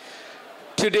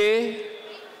 Today,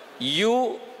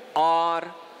 you are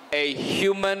a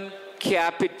human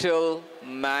capital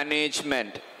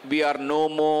management. We are no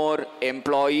more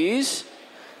employees.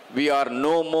 We are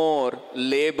no more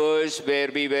laborers where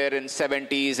we were in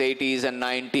 70s, 80s, and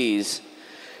 90s.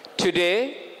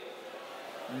 Today,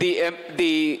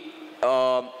 the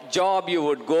job you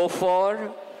would go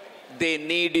for, they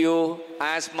need you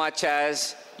as much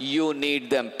as you need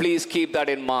them. Please keep that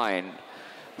in mind.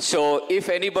 So if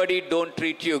anybody don't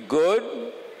treat you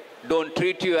good, don't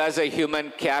treat you as a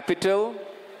human capital,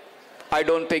 I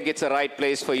don't think it's the right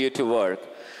place for you to work.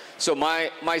 So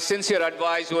my sincere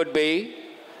advice would be,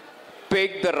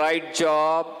 pick the right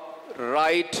job,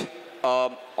 right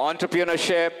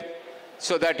entrepreneurship,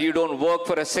 so that you don't work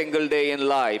for a single day in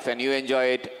life and you enjoy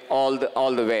it all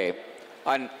the way.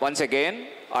 And once again,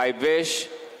 I wish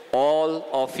all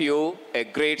of you a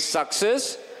great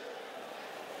success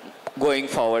going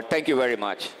forward. Thank you very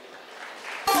much.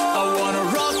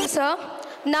 Sir,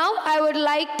 now I would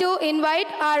like to invite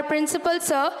our principal,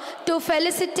 sir, to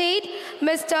felicitate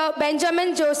Mr.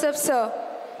 Benjamin Joseph, sir.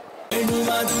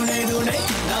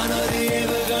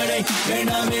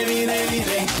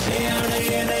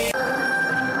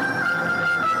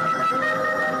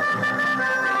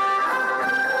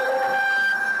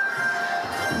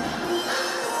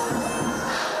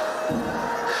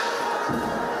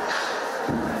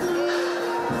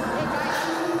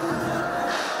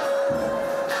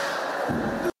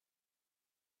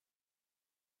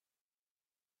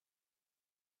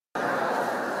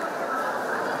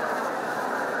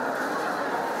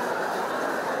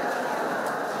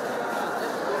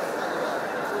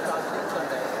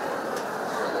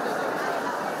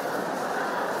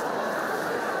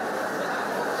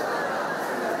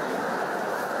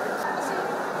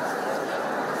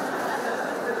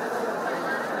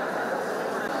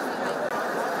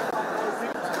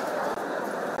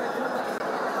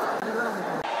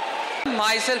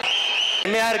 Myself,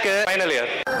 final year.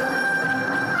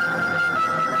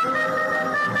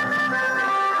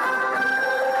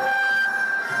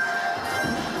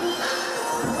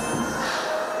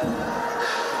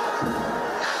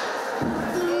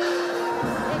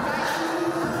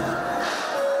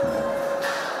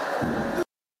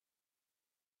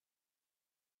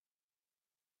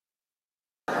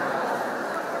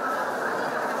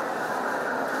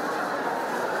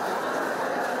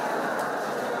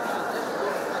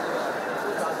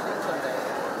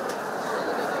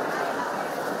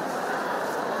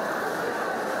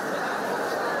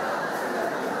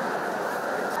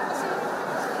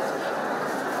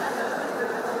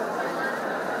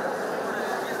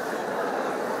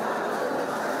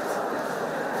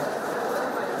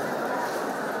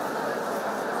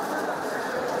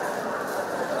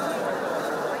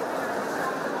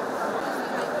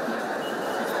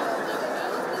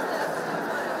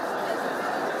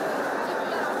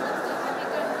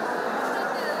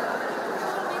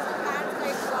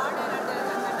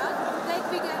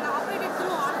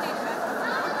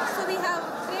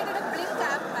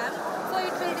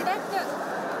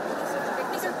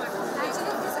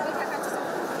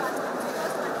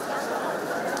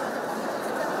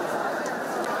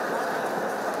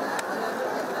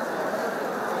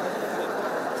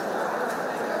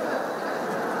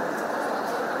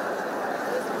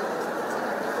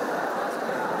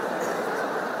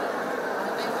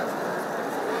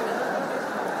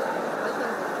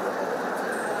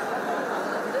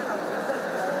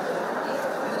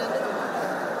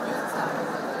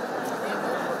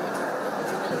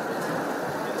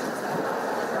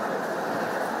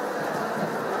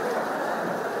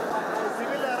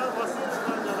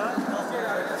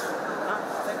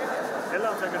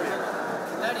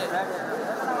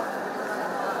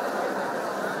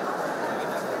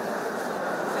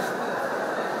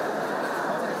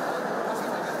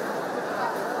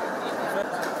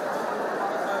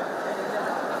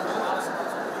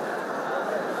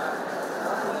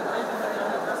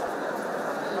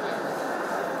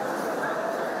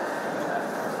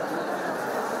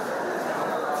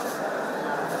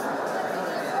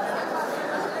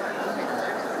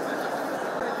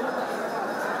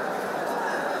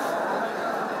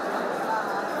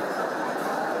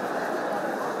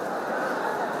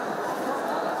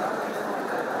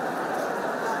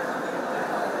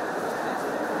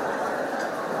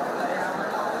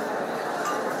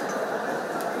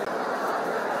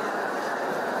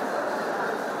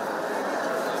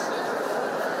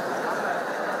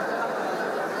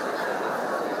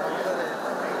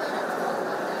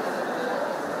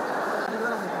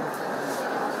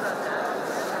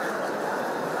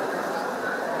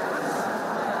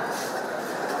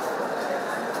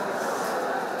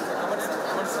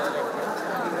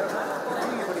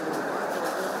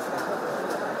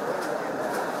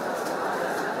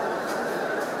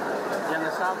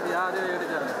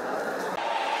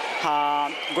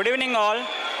 Good evening all,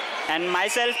 and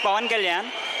myself Pawan Kalyan.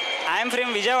 I am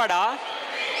from Vijayawada.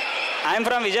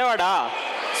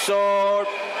 So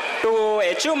to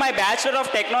achieve my Bachelor of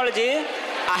Technology,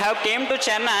 I have came to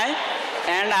Chennai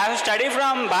and I have studied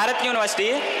from Bharat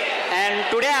University, and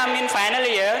today I am in final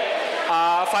year.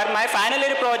 For my final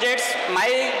year projects,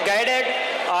 my guided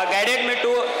me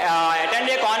to attend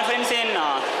a conference in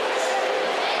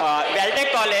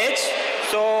Veltech College.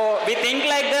 So we think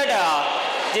like that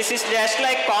this is just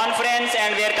like conference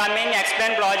and we are coming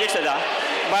explain projects.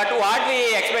 But what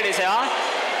we expect is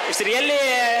it's really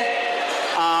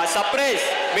surprise.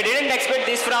 We didn't expect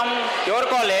this from your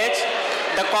college.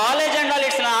 The college and all,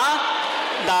 it's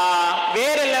the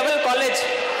very level college.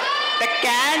 The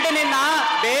canteen is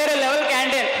very level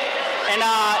canteen, and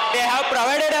they have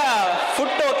provided a food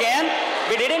token.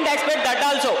 We didn't expect that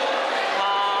also.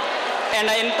 And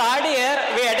in third year,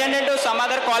 we attended to some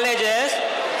other colleges.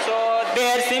 So they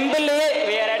are simply,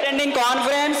 we are attending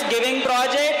conference, giving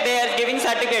project, they are giving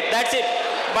certificate. That's it.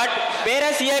 But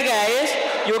whereas here, guys,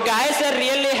 you guys are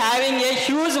really having a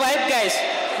huge vibe, guys.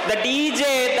 The DJ,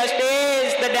 the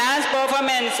stage, the dance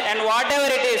performance, and whatever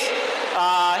it is,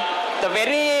 the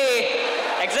very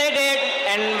excited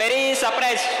and very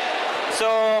surprised. So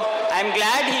I'm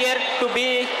glad here to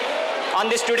be on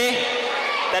this today.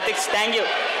 That's it. Thank you.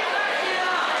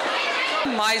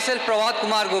 Myself Pravat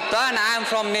Kumar Gupta, and I am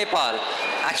from Nepal.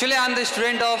 Actually, I am the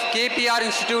student of KPR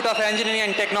Institute of Engineering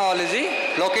and Technology,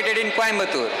 located in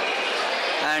Coimbatore.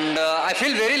 And I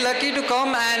feel very lucky to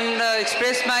come and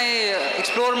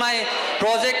explore my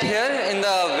project here in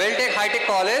the Veltech Hightech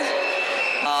College.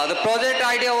 The project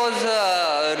idea was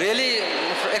really,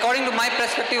 according to my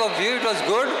perspective of view, it was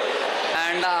good.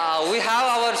 And we have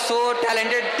our so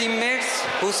talented teammates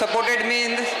who supported me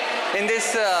in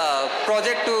this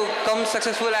project to come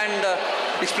successful and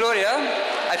explore here.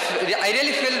 I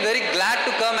really feel very glad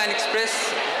to come and express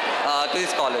to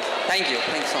this college. Thank you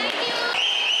so much.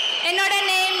 என்னோட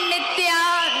name Nithya.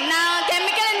 நான்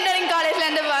chemical engineering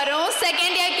காலேஜ்லேருந்து வரோம்.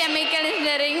 Second year chemical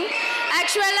engineering.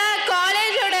 ஆக்சுவலாக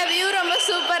காலேஜோட view ரொம்ப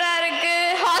சூப்பராக இருக்குது.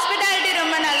 Hospitality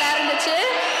ரொம்ப நல்லா இருந்துச்சு.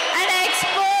 அண்ட்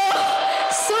எக்ஸ்போ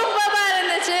சூப்பராக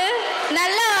இருந்துச்சு.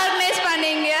 நல்லா ஆர்கனைஸ்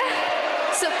பண்ணீங்க.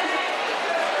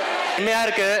 உண்மையாக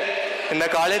இருக்குது இந்த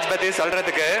காலேஜ் பற்றி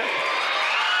சொல்கிறதுக்கு.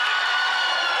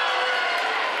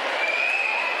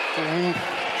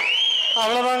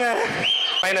 அவ்வளோதாங்க.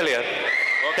 Final year.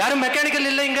 யாரும் மெக்கானிக்கல்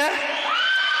இல்லை இங்கே?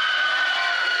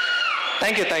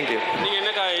 தேங்க்யூ. நீங்கள் என்ன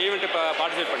ஈவெண்ட் இப்போ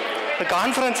பார்ட்டிசிபேட் பண்ணுறீங்க?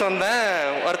 கான்ஃபரன்ஸ் வந்தேன்.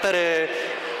 ஒருத்தர்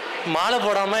மாலை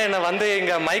போடாமல் என்னை வந்து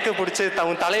இங்கே மைக்கை பிடிச்சி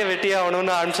தலையை வெட்டி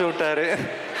ஆகணும்னு அனுப்பிச்சி விட்டாரு.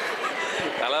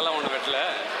 தலையெல்லாம் ஒன்று வெட்டல.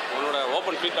 உன்னோட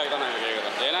ஓப்பன் ஃபீட்பேக் தான் நாங்கள்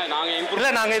கேட்குறோம். ஏன்னா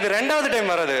நாங்கள் இது 2வது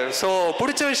டைம் வர்றது. ஸோ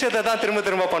பிடிச்ச விஷயத்தை தான்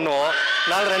திரும்ப பண்ணுவோம்.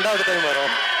 நாங்கள் 2வது டைம்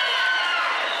வரோம்.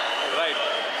 ரைட்.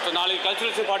 ஸோ நாளைக்கு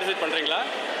கல்ச்சுரல்ஸும் பார்ட்டிசிபேட் பண்ணுறீங்களா?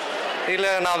 இல்லை,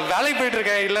 நான் வேலைக்கு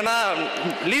போயிட்டுருக்கேன். இல்லைன்னா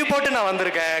லீவ் போட்டு நான்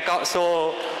வந்திருக்கேன். ஸோ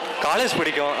காலேஜ்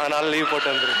பிடிக்கும், அதனால் லீவ்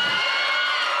போட்டு வந்துருக்கேன்.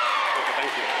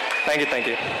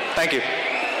 தேங்க்யூ.